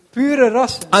races. De pure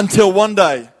rassen. Until one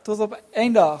day Tot op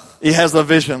één dag he has a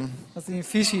vision dat hij een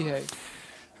visie heeft.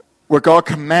 where God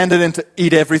commanded him to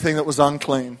eat everything that was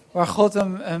unclean. Waar God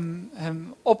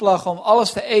hem oplag om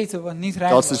alles te eten wat niet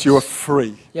rein God was. says you are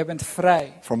free Jij bent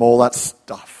vrij from all that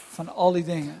stuff van al die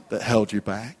dingen that held you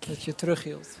back. dat je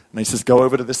terughield. And he says, go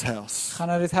over to this house Ga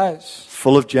naar dit huis.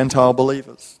 full of Gentile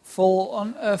believers.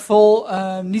 Vol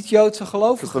niet-Joodse Because the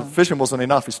gelovigen. vision wasn't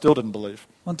enough. He still didn't believe.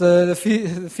 Want de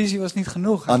visie was niet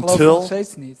genoeg. Hij geloofde Until- nog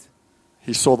steeds niet.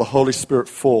 He saw the Holy Spirit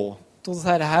fall Totdat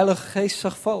hij de Heilige Geest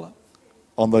zag vallen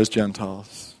on those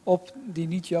Gentiles. op die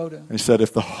niet-Joden. And he said,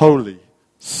 if the Holy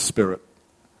Spirit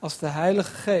Als de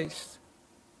Heilige Geest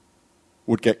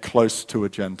would get close to a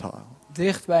Gentile,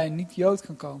 dicht bij een niet-Jood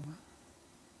kan komen,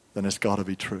 then it's got to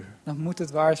be true. dan moet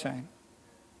het waar zijn.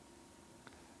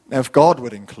 Now, if God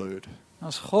would include,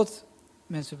 Als God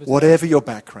mensen betreft, whatever your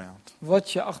background,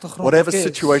 wat je achtergrond whatever is,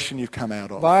 situation you've come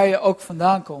out of, waar je ook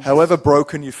vandaan komt, however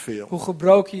broken you feel, hoe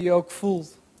gebroken je je ook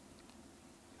voelt,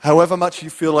 however much you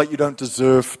feel like you don't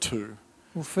deserve to,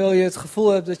 hoeveel je het gevoel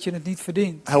hebt dat je het niet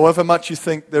verdient, however much you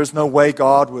think there's no way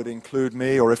God would include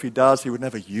me, or if he does, he would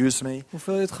never use me,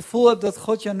 hoeveel je het gevoel hebt dat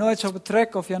God jou nooit zou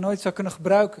betrekken of jou nooit zou kunnen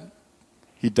gebruiken.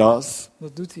 he does,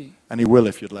 Dat doet hij. and he will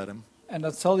if you'd let him. En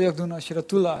dat zal hij ook doen als je dat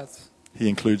toelaat. He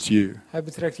includes you. Hij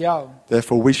betrekt jou.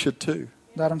 Therefore, we should too.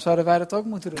 Daarom zouden wij dat ook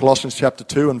moeten doen. Colossians chapter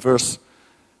 2 and verse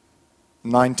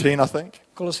 19, I think,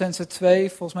 Colossenzen 2,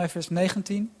 volgens mij vers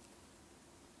 19,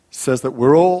 says that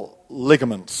we're all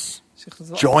ligaments zegt dat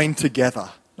we joined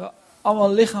together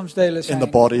allemaal lichaamsdelen in the zijn.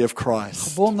 body of Christ.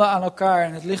 Gebonden aan elkaar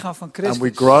in het lichaam van And we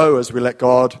Christus. grow as we let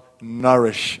God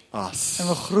nourish us. En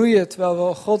we groeien terwijl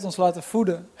we God ons laten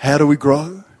voeden. How do we grow?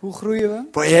 Hoe groeien we?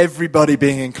 By everybody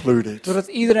being included. Doordat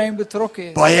iedereen betrokken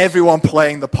is. By everyone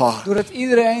playing the part. Doordat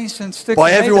iedereen zijn stukje By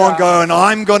everyone meedraagt.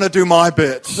 going, I'm going to do my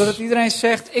bit. Doordat iedereen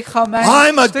zegt, ik ga mijn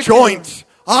I'm a stukje joint. doen.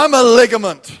 I'm a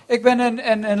ligament. Ik ben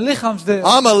een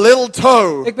lichaamsdeel. I'm a little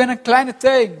toe. Ik ben een kleine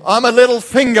teen. I'm a little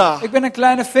finger. Ik ben een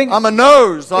kleine vinger. I'm a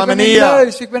nose. Ik I'm ben an een ear.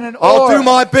 neus. Ik ben een I'll do oor.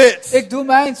 my bit. Ik doe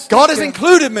mijn God has stukje.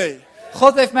 included me.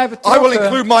 God heeft mij I will betrokken.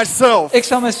 include myself. Ik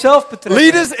zal mezelf betrekken.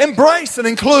 Leaders embrace and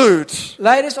include.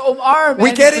 Leiders omarmen. We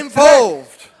en get betrekken.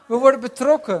 involved. We worden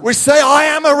betrokken. We say,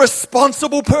 I am a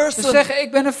responsible We person. zeggen,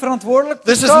 ik ben een verantwoordelijk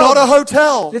This is persoon. not a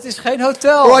hotel. Dit is geen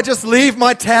hotel. Or I just leave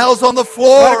my towels on the Waar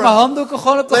ik mijn floor. handdoeken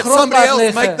gewoon op de Let grond somebody laat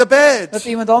else make liggen. the Dat bed.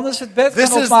 iemand anders het bed This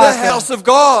kan is the opmaken. house of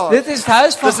God. Dit is het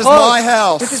huis van This is God. my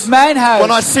house. Dit is mijn huis.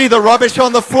 When I see the rubbish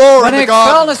on the floor in Wanneer the ik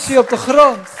garden, vuilnis zie op de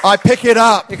grond, I pick it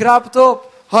up. ik raap het op.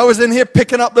 I was in here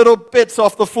picking up little bits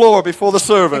off the floor before the Ik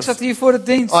service. zat hier voor de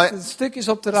dienst I- de stukjes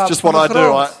op te It's rapen just van what de I do.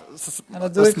 grond. En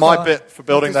dat doe That's ik my gewoon. bit for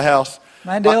building Dat the is house.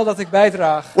 Mijn deel dat ik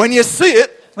bijdraag. When you see it,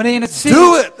 Wanneer je het ziet,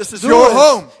 do it. This is doe your het.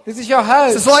 home. Dit is jouw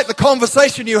huis. It's like the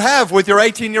conversation you have with your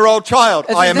 18-year-old child,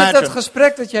 Het I is net dat imagine.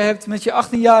 gesprek dat je hebt met je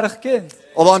 18-jarig kind.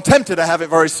 Although I'm tempted to have it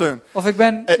very soon. Of ik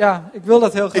wil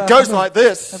dat heel graag It goes doen. like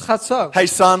this. Het gaat zo. Hey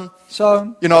son,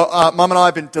 Zoon, you know, Mum and I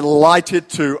have been delighted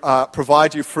to provide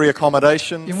you free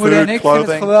accommodation, je moeder en food, ik vinden het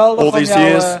clothing, geweldig all om these jou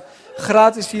years.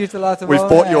 gratis hier te laten We've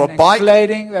wonen. bought you En a bike,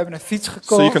 kleding. We hebben een fiets So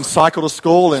gekocht. you can cycle to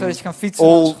school in Zodat je kan fietsen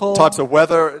naar all school. types of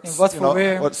weather. It's, wat you voor know,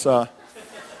 weer. it's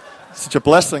such a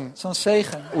blessing. Zo'n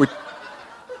zegen.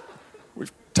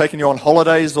 We've taken you on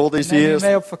holidays all these Neem je years.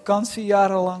 mee op vakantie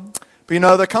jarenlang. But you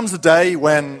know, there comes a day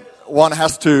when one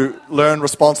has to learn Maar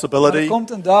responsibility. er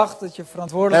komt een dag dat je Now, if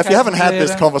verantwoordelijkheid you haven't moet had this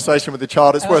leren. conversation with your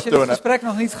child, it's En als worth je dit doing it. gesprek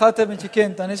nog niet gehad hebt met je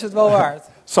kind, dan is het wel waard.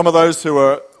 Some of those who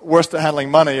are worst at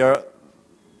handling money are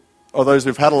those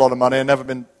who've had a lot of money and never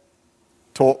been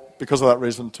taught because of that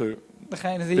reason to.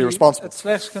 Degenen Be die responsible. het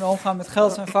slechtst kunnen omgaan met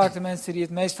geld zijn vaak de mensen die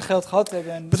het meeste geld gehad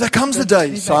hebben. En But there comes a er day,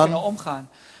 niet mee son. kunnen omgaan.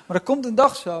 Maar er komt een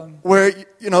dag, zoon. where,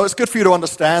 it's good for you to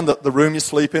understand that the room you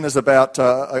sleep in is about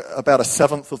a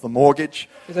seventh of the mortgage.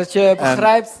 Dat je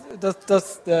begrijpt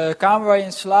dat de kamer waar je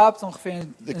in slaapt ongeveer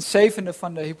een zevende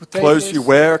van de hypotheek Clothes is. you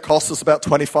wear cost us about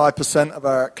 25% of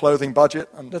our clothing budget.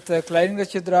 And Dat de kleding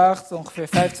dat je draagt ongeveer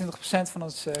 25% van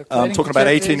ons I'm talking about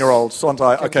kledingbudget is. 18-year-olds. So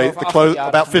okay,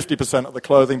 about 50% of the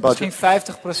clothing budget.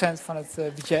 Misschien 50% van het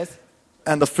budget.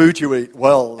 And the food you eat.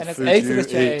 Well, En the het food eten you dat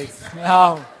je eat. eet.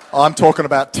 Nou, I'm talking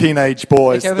about teenage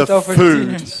boys. ik heb het The over food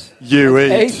tieners. you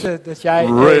Het eat. eten dat jij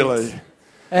Really. eet.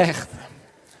 Echt.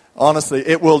 Honestly,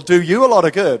 it will do you a lot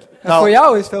of good. En voor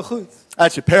jou is het wel goed.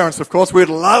 As your parents, of course, we'd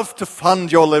love to fund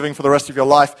your living for the rest of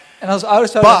your life. En als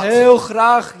ouders zouden But heel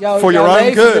graag jouw for your own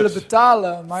leven good. willen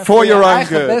betalen. Maar For voor je your own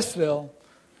eigen good. bestwil.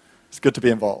 It's good to be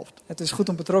involved. Het is goed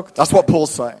om betrokken te That's zijn. what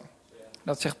Paul's saying,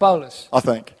 Dat zegt Paulus, I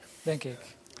think. denk ik.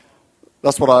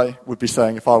 That's what I would be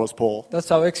saying if I was Paul. Dat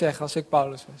zou ik zeggen als ik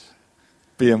Paulus was.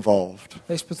 Be involved.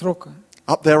 Wees betrokken.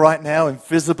 Up there right now,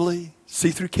 invisibly,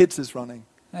 See Through Kids is running.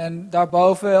 En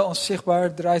daarboven,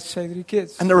 onzichtbaar, draait C3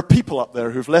 Kids. And there are people up there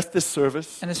who've left this service,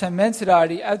 En er zijn mensen daar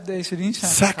die uit deze dienst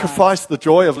zijn gegaan. sacrificed the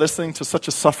joy of listening to such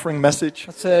a suffering message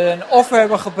Dat ze een offer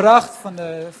hebben gebracht van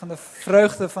de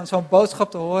vreugde van zo'n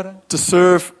boodschap te horen. to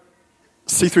serve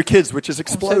See Through Kids, which is Om C3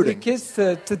 exploding. Kids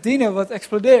te dienen wat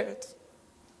explodeert.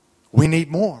 We need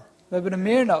more. We hebben er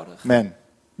meer nodig. Men,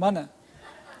 Mannen.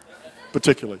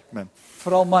 particularly men.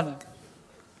 Vooral mannen.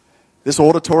 This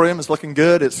auditorium is looking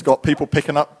good. It's got people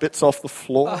picking up bits off the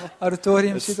floor.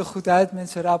 Auditorium ziet er goed uit.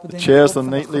 Mensen rapen The dingen chairs op are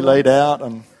van de neatly grond. laid out,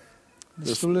 and De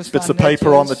there's stoelen bits staan of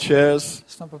paper on the netjes. chairs, Er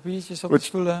staan papiertjes op de which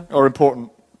stoelen. are important.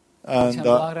 And zijn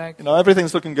belangrijk.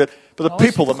 everything's looking good. But the Alles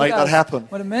ziet people er that make goed that uit. happen,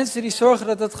 Maar de mensen die zorgen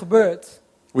dat dat gebeurt,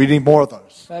 we need more of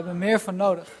those. we hebben meer van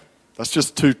nodig. That's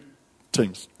just two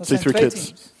teams. Dat See zijn Through 2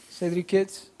 Kids. teams. C3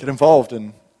 Kids. Get involved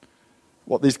in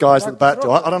what these guys at the back do.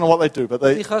 I don't know what they do, but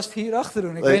Die they gast hier achter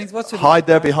doen. Ik weet they niet wat ze doen. hide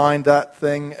there behind that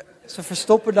thing, Ze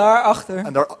verstoppen daar achter.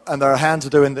 and their hands are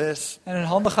doing this. En hun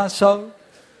handen gaan zo.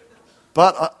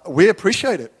 But we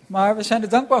appreciate it. Maar we zijn er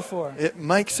dankbaar voor. It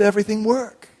makes everything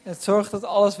work. Het zorgt dat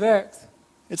alles werkt.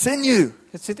 It's in you.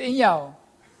 Het zit in jou.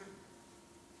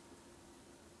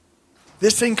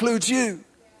 This includes you.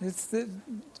 Het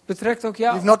betrekt ook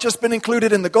jou. You've not just been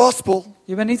included in the gospel,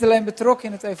 Je bent niet alleen betrokken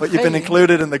in het but you've been evangelie.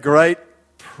 included in the great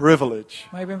privilege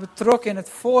Maar je bent betrokken in het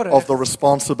of voorrecht the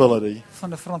responsibility van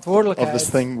de of verantwoordelijkheid. this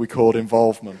thing we called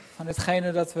involvement. Van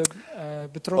hetgene dat we Are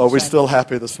betrokken we zijn. still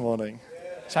happy this morning?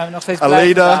 Zijn we nog steeds A blij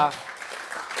leader. vandaag?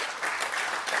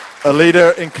 A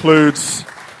leader includes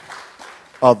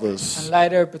Een others.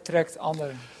 leider betrekt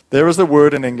anderen. There is a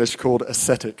word in English called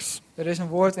ascetics. Er is een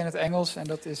woord in het Engels en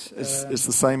dat is It's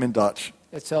the same in Dutch.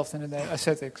 hetzelfde in het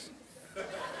Ascetics.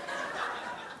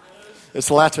 It's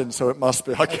Latin, so it must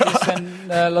be. Het is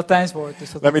een Latijns woord.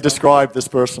 Dus dat Let me describe this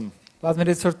person. Laat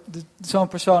me zo'n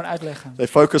persoon uitleggen. They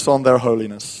focus on their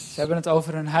holiness, Ze hebben het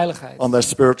over hun heiligheid, on their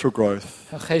spiritual growth,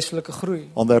 hun geestelijke groei,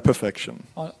 on their perfection.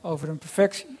 over hun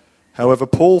perfectie. However,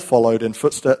 Paul followed in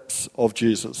footsteps of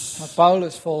Jesus. Maar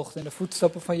Paulus volgde in de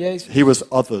voetstappen van Jezus. He was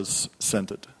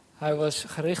others-centered. Hij was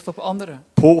gericht op anderen.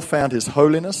 Paul found his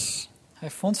holiness, Hij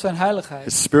vond zijn heiligheid,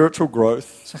 his spiritual growth,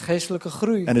 zijn geestelijke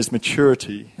groei and his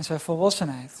maturity en zijn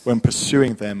volwassenheid. when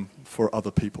pursuing them for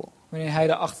other people. Wanneer hij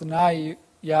er achterna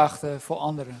jaagde voor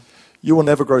anderen. You will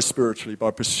never grow spiritually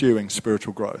by pursuing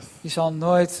spiritual growth. Je zal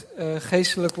nooit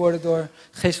geestelijk worden door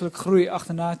geestelijke groei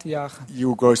achterna te jagen. You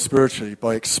will grow spiritually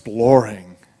by exploring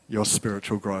your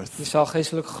spiritual growth. Je zal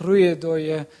geestelijk groeien door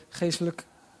je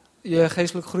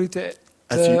geestelijk groei te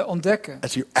ontdekken.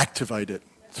 As you activate it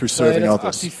through Terwijl je serving dat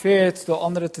others. activeert door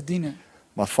anderen te dienen.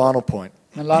 My final point,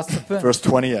 Mijn laatste punt, verse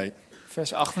 28.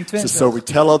 vers It 28. says, so we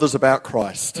tell others about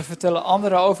Christ, We vertellen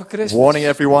anderen over Christus. warning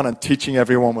everyone and teaching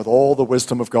everyone with all the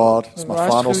wisdom of God. It's We my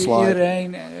final waarschuwen slide.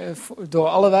 iedereen door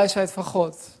alle wijsheid van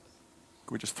God.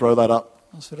 Can we just throw that up?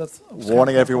 Als we dat op scherm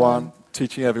Warning gaan everyone, gooien.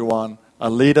 teaching everyone. A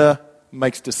leader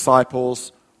makes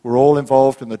disciples. We're all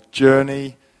involved in the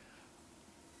journey.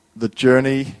 The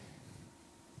journey,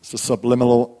 it's a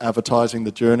subliminal advertising.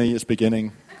 The journey is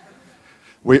beginning.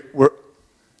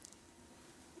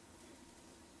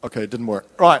 Okay, it didn't work.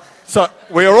 Right, so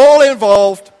we are all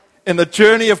involved in the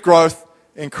journey of growth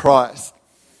in Christ.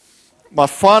 My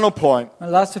final point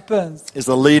Mijn laatste punt. is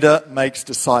a leader makes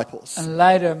disciples. Een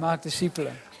leider maakt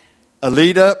discipelen. A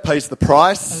leader pays the Een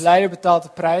price. leider betaalt de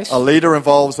prijs. A leader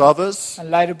involves others. Een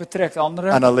leider betrekt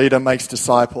anderen. And a leader makes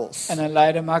disciples. En een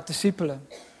leider maakt discipelen.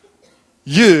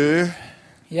 You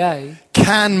Jij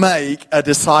can make a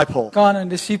disciple. kan een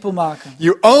discipel maken.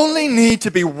 You only need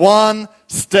to be one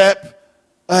step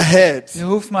ahead. Je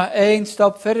hoeft maar 1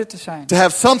 stap verder te zijn. To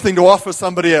have something to offer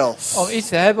somebody else. Om iets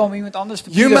te hebben om iemand anders te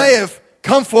You bieden. may have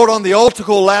come forward on the altar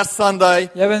call last Sunday.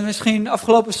 Jij bent misschien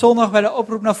afgelopen zondag bij de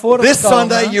oproep naar voren This gekomen.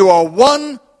 Sunday you are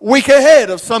 1 week ahead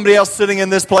of somebody else sitting in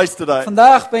this place today.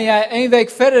 Vandaag ben jij 1 week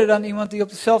verder dan iemand die op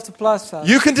dezelfde plaats staat.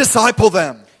 You can disciple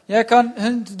them. Jij kan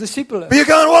hun discipelen. But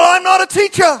you're going, well, I'm not a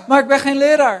teacher. Maar ik ben geen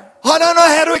leraar. I don't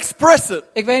know how to express it.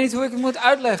 Ik weet niet hoe ik het moet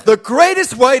uitleggen. The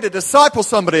greatest way to disciple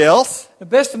somebody else De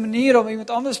beste manier om iemand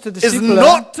anders te is discipelen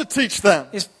not to teach them,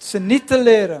 is ze niet te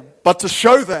leren, but to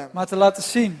show them. maar te laten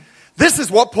zien. This is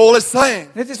what Paul is saying.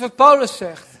 Dit is wat Paulus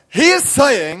zegt. He is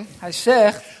saying Hij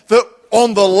zegt, that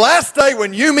on the last day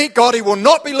when you meet God, he will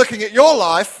not be looking at your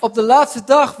life op de laatste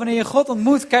dag wanneer je God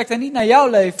ontmoet, kijkt hij niet naar jouw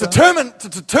leven. to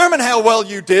determine how well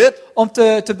you did. Om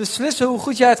te beslissen hoe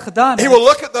goed jij het gedaan He hebt. will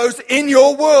look at those in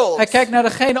your world. Hij kijkt naar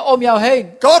degene om jou heen.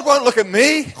 God won't look at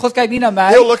me. God kijkt niet naar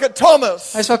He'll mij. look at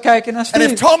Thomas. Hij zal kijken naar And if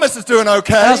Steve. Thomas is doing En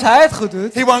okay, als hij het goed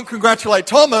doet, he won't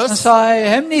congratulate dan Thomas. zal hij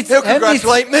hem niet He'll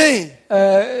congratulate me.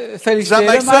 feliciteren,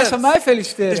 make maar hij sense? zal mij He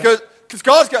feliciteren. goes, because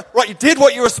God's going, right, you did what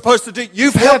you were supposed to do.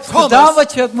 You've Je hebt helped gedaan Thomas.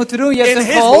 wat je had moeten doen. Je hebt in hem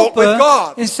his walk with geholpen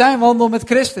God. in zijn wandel met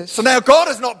Christus. So now God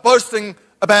is not boasting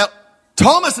about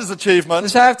Thomas's achievement.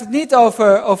 Dus hij heeft het niet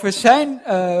over zijn,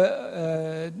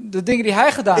 de dingen die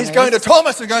hij gedaan He's going heeft. to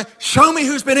Thomas and going, show me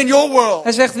who's been in your world.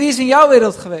 Hij zegt, wie is in jouw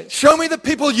wereld geweest? Show me the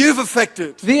people you've affected.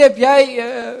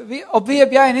 Op wie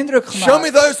heb jij een indruk Show gemaakt?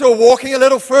 me those who are walking a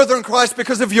little further in Christ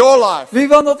because of your life. Wie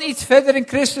wandelt iets verder in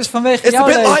Christus vanwege It's jouw a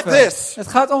bit leven? like this. Het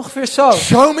gaat ongeveer zo.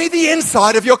 Show me the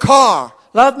inside of your car.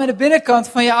 Laat me de binnenkant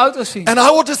van je auto zien. And I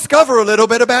will discover a little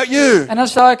bit about you. En dan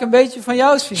zal ik een beetje van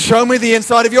jou zien. Show me the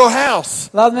inside of your house.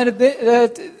 Laat me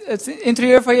het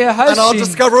interieur van je And huis I'll zien.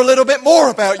 discover a little bit more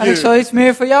about En ik zal you. iets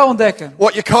meer van jou ontdekken.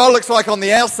 What your car looks like on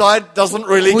the outside doesn't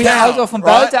really Hoe je auto count. van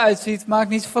buiten Right? uitziet, maakt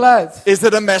niet zoveel uit. Is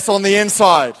it a mess on the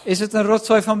inside? Is het een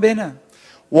rotzooi van binnen?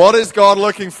 What is God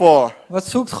looking for? Wat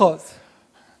zoekt God?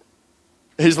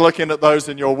 He's looking at those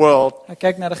in your world Hij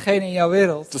kijkt naar degene in jouw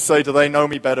wereld. to say, do they know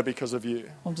me better because of you?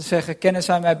 Om te zeggen, kennen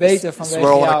zij mij beter This is vanwege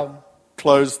where I jou? want to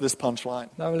close this punchline.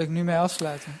 Daar wil ik nu mee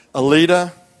afsluiten. A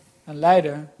leader Een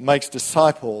leider makes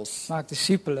disciples maakt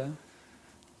discipelen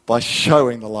by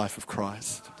showing the life of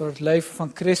Christ. door het leven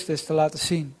van Christus te laten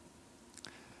zien.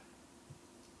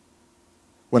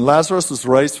 When Lazarus was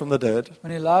raised from the dead,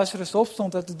 Wanneer Lazarus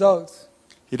opstond uit de dood,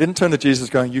 he didn't turn to Jesus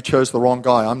going, you chose the wrong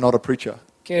guy, I'm not a preacher.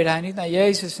 keerde hij niet naar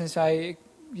Jezus en zei,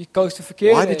 je koos de Why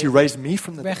verkeerde. did you raise me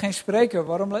from Ik the ben dead? geen spreker,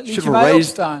 waarom You liet should je have mij raised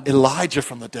opstaan? Elijah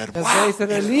from the dead. Je had Wow. beter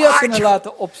Elia kunnen Elijah.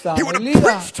 laten opstaan. He would have Elia.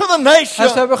 preached to the Hij zou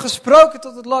nation. hebben gesproken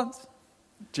tot het land.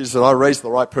 Jesus said, I raised the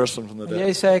right person from the En dead.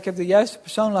 Jezus zei, ik heb de juiste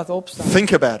persoon laten opstaan.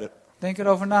 Think about it. Denk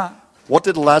erover na. What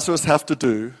did Lazarus have to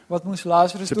do Wat moest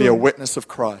Lazarus to be a doen witness of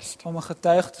Christ? om een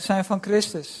getuige te zijn van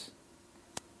Christus?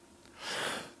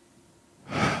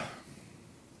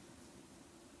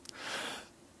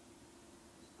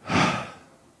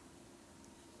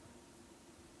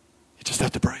 He just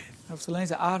had to breathe. Hij hoeft alleen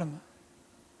te ademen.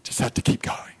 Just had to keep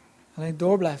going. Alleen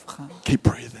door blijven gaan. Keep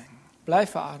breathing.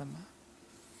 Blijven ademen.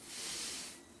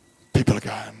 People are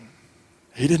going,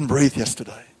 he didn't breathe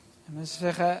yesterday. En mensen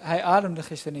zeggen, hij ademde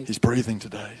gisteren niet. He's breathing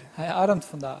today. Hij ademt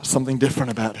vandaag. There's something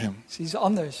different about him. Het is iets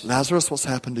anders. Lazarus, what's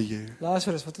happened to you?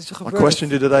 Lazarus, wat is er My gebeurd? question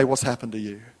to you today, what's happened to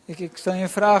you? Ik stel je een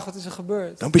vraag, wat is er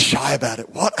gebeurd? Don't be shy about it.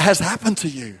 What has happened to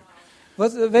you?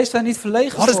 Wees daar niet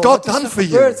verlegen What has voor. God Wat is done er for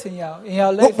gebeurd you? in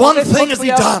jouw leven? What one Wat heeft thing God has voor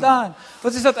he jou done? gedaan?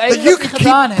 Wat is dat That ene you wat hij can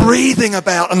gedaan keep heeft? breathing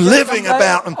about and living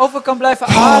about. And Of ik kan blijven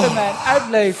ademen en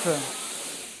uitleven.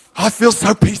 I feel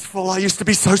so peaceful. I used to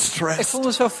be so Ik stressed. voelde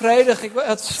me zo vredig. Ik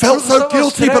Felt so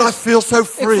guilty, but I feel so Ik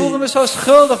voelde free. me zo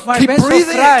schuldig, maar ik Keep ben zo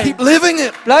breathing it. vrij. Keep living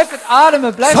it. Blijf het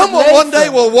ademen, blijf het Someone one day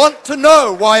leven. will want to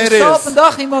know why it Er zal op een is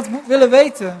dag iemand willen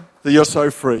weten that you're so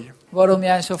free. waarom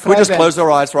jij zo Can we vrij just bent. close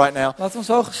our eyes right now? Laten we ons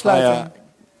ogen sluiten.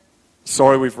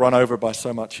 Sorry we've run over by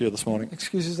so much here this morning.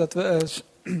 Excuses dat we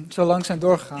zo lang zijn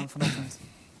doorgegaan vanochtend.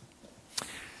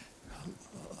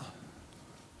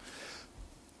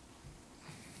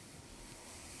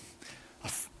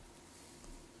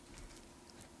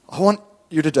 I want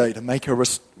you today to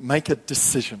make a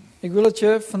decision. Ik wil dat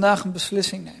je vandaag een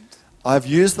beslissing neemt. I've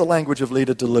used the language of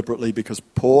leader deliberately because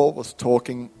Paul was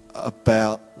talking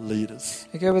about leaders.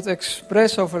 Ik heb het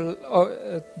expres over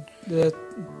de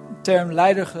term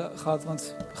leider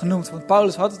genoemd, want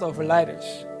Paulus had het over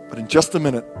leiders. But in just a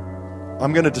minute,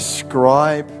 I'm going to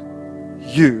describe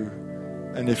you.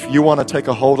 And if you want to take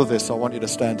a hold of this, I want you to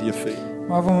stand to your feet.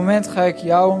 Maar op een moment ga ik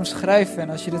jou omschrijven en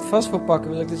als je dit vast wil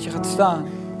pakken, wil ik dat je gaat staan.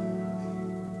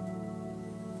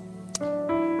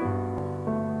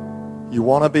 You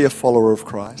want to be a follower of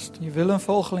Christ Je wil een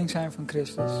volgeling zijn van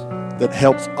Christus. that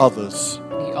helps others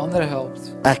Die anderen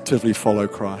helpt actively follow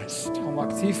Christ. om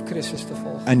actief Christus te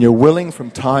volgen. And you're willing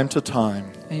from time to time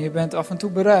En je bent af en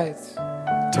toe bereid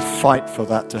to fight for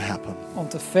that to happen. om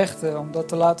te vechten, om dat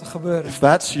te laten gebeuren. If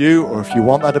that's you, or if you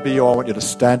want that to be you, I want you to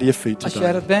stand to your feet Als jij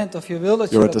today. dat bent of je wil dat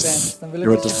je You're a dat dis- bent, dan wil ik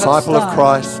you're a dat je gaat disciple of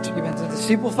staan. Christ. Je bent een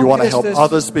discipel You van want to help Christus.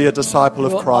 others be a disciple Je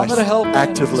of wil Christ anderen helpen en een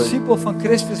actively. discipel van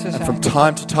Christus te And zijn. from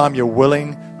time to time, you're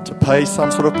willing to pay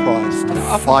some sort of price to En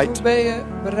af en fight, toe ben je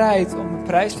bereid om een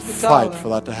prijs te fight betalen. for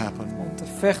that to happen. Om te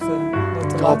vechten, om dat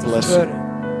te God laten bless you. gebeuren.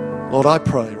 Lord, I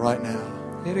pray right now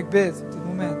Heer, ik bid op dit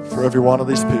moment for every one of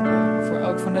these people. voor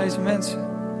elk van deze mensen.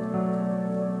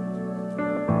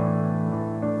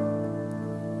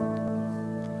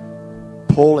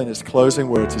 Paul, in his closing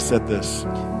words, he said this.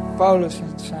 Paulus,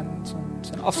 in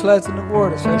zijn afsluitende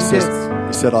woorden, zei hij dit.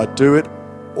 He said, I do it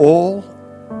all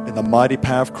in the mighty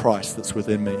power of Christ that's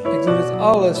within me. Ik doe dit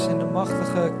alles in de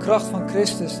machtige kracht van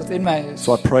Christus dat in mij is.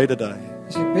 So I pray today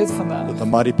Dus ik bid vandaag that the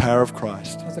mighty power of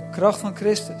Christ dat de kracht van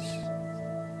Christus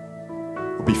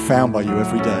will be found by you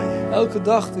every day elke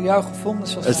dag door jou gevonden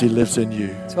zal as he zijn. lives in you.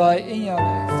 Terwijl hij in jou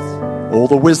leeft. All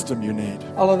the wisdom you need,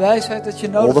 Alle wijsheid dat je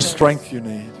all nodig the hebt. strength you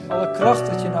need, Alle kracht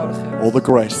dat je nodig hebt. all the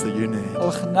grace that you need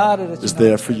Alle genade dat je is nodig there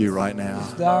hebt. for you right now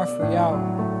Is daar voor jou.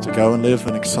 to go and live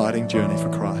an exciting journey for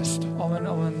Christ. Om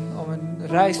een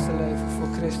reis te leven voor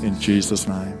Christus. In Jesus'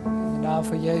 name. In de naam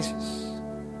van Jezus.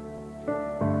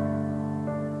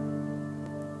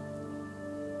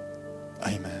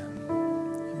 Amen.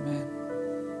 Amen.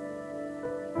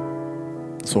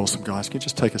 It's awesome, guys. Can you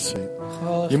just take a seat?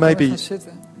 Geweldig. You may Ga be- gaan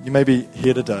zitten. You may be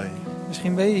here today.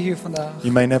 Misschien ben je hier vandaag.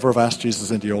 You may never have asked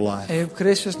Jesus into your En life. je hebt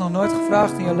Christus nog nooit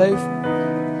gevraagd in je leven.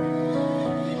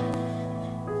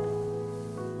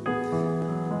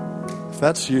 If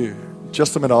that's you,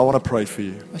 just a minute, I want to pray for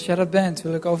you. Als jij dat bent,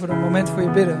 wil ik over een moment voor je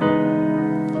bidden.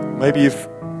 Maybe you've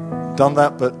done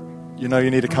that, but you know you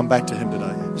need to come back to Him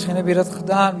today. Misschien heb je dat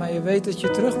gedaan, maar je weet dat je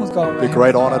terug moet komen. It'd be a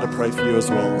great honor to pray for you as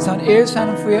well. Het zou een eer zijn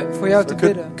om voor jou te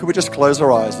bidden. Could we just close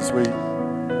our eyes as we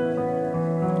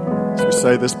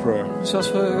say this prayer?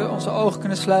 Zoals we onze ogen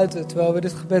kunnen sluiten terwijl we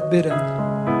dit gebed bidden.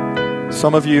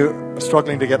 Some of you are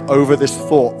struggling to get over this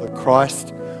thought that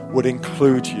Christ would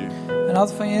include you. Een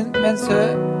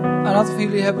aantal van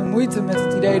jullie hebben moeite met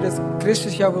het idee dat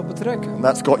Christus jou wil betrekken. And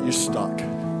that's got you stuck.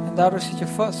 En daardoor zit je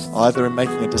vast. Either in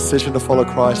making a decision to follow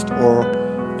Christ or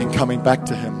in coming back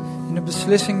to Him. In de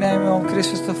beslissing nemen om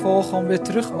Christus te volgen om weer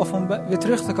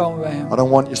terug te komen bij hem. I don't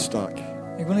want you stuck.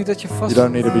 Ik wil niet dat je vast You zit.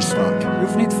 don't need to be stuck. Je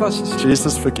hoeft niet vast te zitten.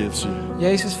 Jesus forgives you.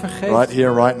 Jezus vergeeft Right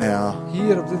here, right now.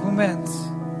 hier op dit moment.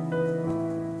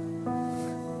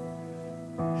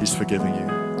 He's forgiving you.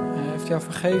 Hij heeft jou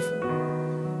vergeven.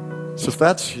 So if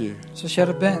that's you, Zoals jij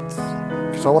dat bent.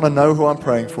 because I want to know who I'm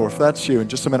praying for. If that's you, in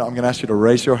just a minute, I'm going to ask you to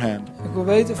raise your hand. Ik wil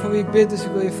weten voor wie ik bid, dus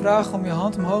ik wil je vragen om je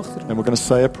hand omhoog te doen. And we're going to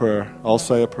say a prayer. I'll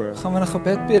say a prayer. Gaan we een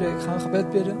gebed bidden? Ik ga een gebed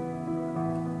bidden.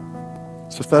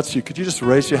 So if that's you, could you just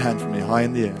raise your hand for me high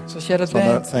in the air? Zoals jij dat So I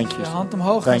know- bent, thank je you. hand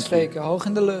omhoog gaan Thank you. steken, hoog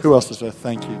in de lucht. Who else is there?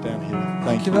 Thank you, down here. Thank you.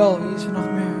 Dankjewel, wie is er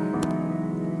nog meer?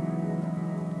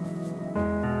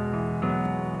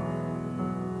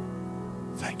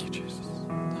 Thank you, Jesus.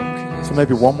 Dank je, Jezus. So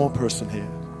maybe one more person here.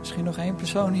 Misschien nog één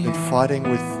persoon Been hier. fighting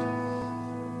with,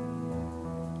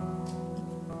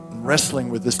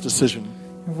 wrestling with this decision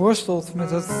Je worstelt met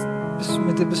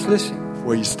de beslissing.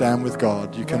 where you stand with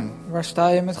God. You can Waar sta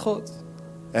je met God?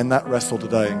 end that wrestle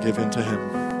today and give in to Him.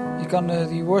 Je kan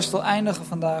die worstel eindigen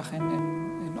vandaag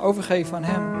en overgeven aan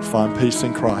hem. Find peace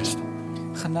in Christ.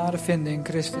 Genade vinden in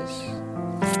Christus.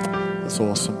 That's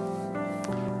awesome.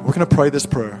 We're going to pray this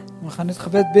prayer. We gaan dit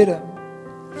gebed bidden.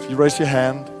 If you raise your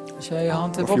hand, Als jij je hand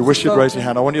or hebt if you wish you'd raise opgestoken. your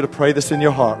hand, I want you to pray this in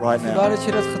your heart right Vandaar now. dat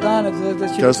je dat gedaan hebt.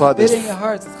 Dat je Goes dit like bidden this. in je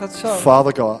hart. Het gaat zo.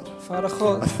 Father God, Vader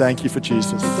God, I thank you for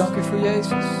Jesus. ik dank u voor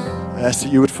Jezus. I ask that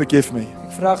you would forgive me Ik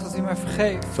vraag dat u mij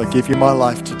vergeeft. if I give you my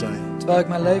life today. Terwijl ik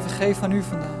mijn leven geef aan u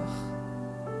vandaag.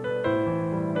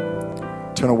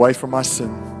 Turn away from my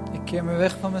sin. Ik keer me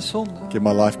weg van mijn zonde. Give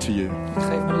my life to you. Ik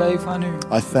geef mijn leven aan u.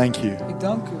 I thank you Ik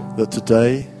dank u that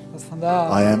today dat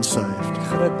vandaag I am saved. ik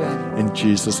gered ben. In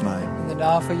Jesus' name. In de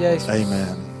naam van Jezus.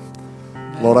 Amen.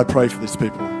 Lord, I pray for these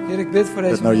people Heer, ik bid voor that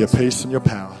deze know your mensen. peace and your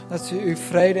power Dat ze uw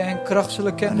vrede en kracht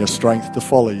zullen and kennen. your strength to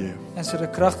follow you. En ze de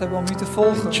kracht hebben om u te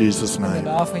volgen. In Jesus' In de name.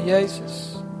 naam van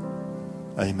Jezus.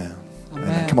 Amen.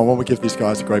 Amen. Come on, why don't we give these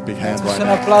guys a great big hand Laten we right ze een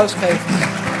now. applaus geven.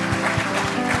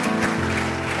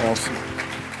 Awesome.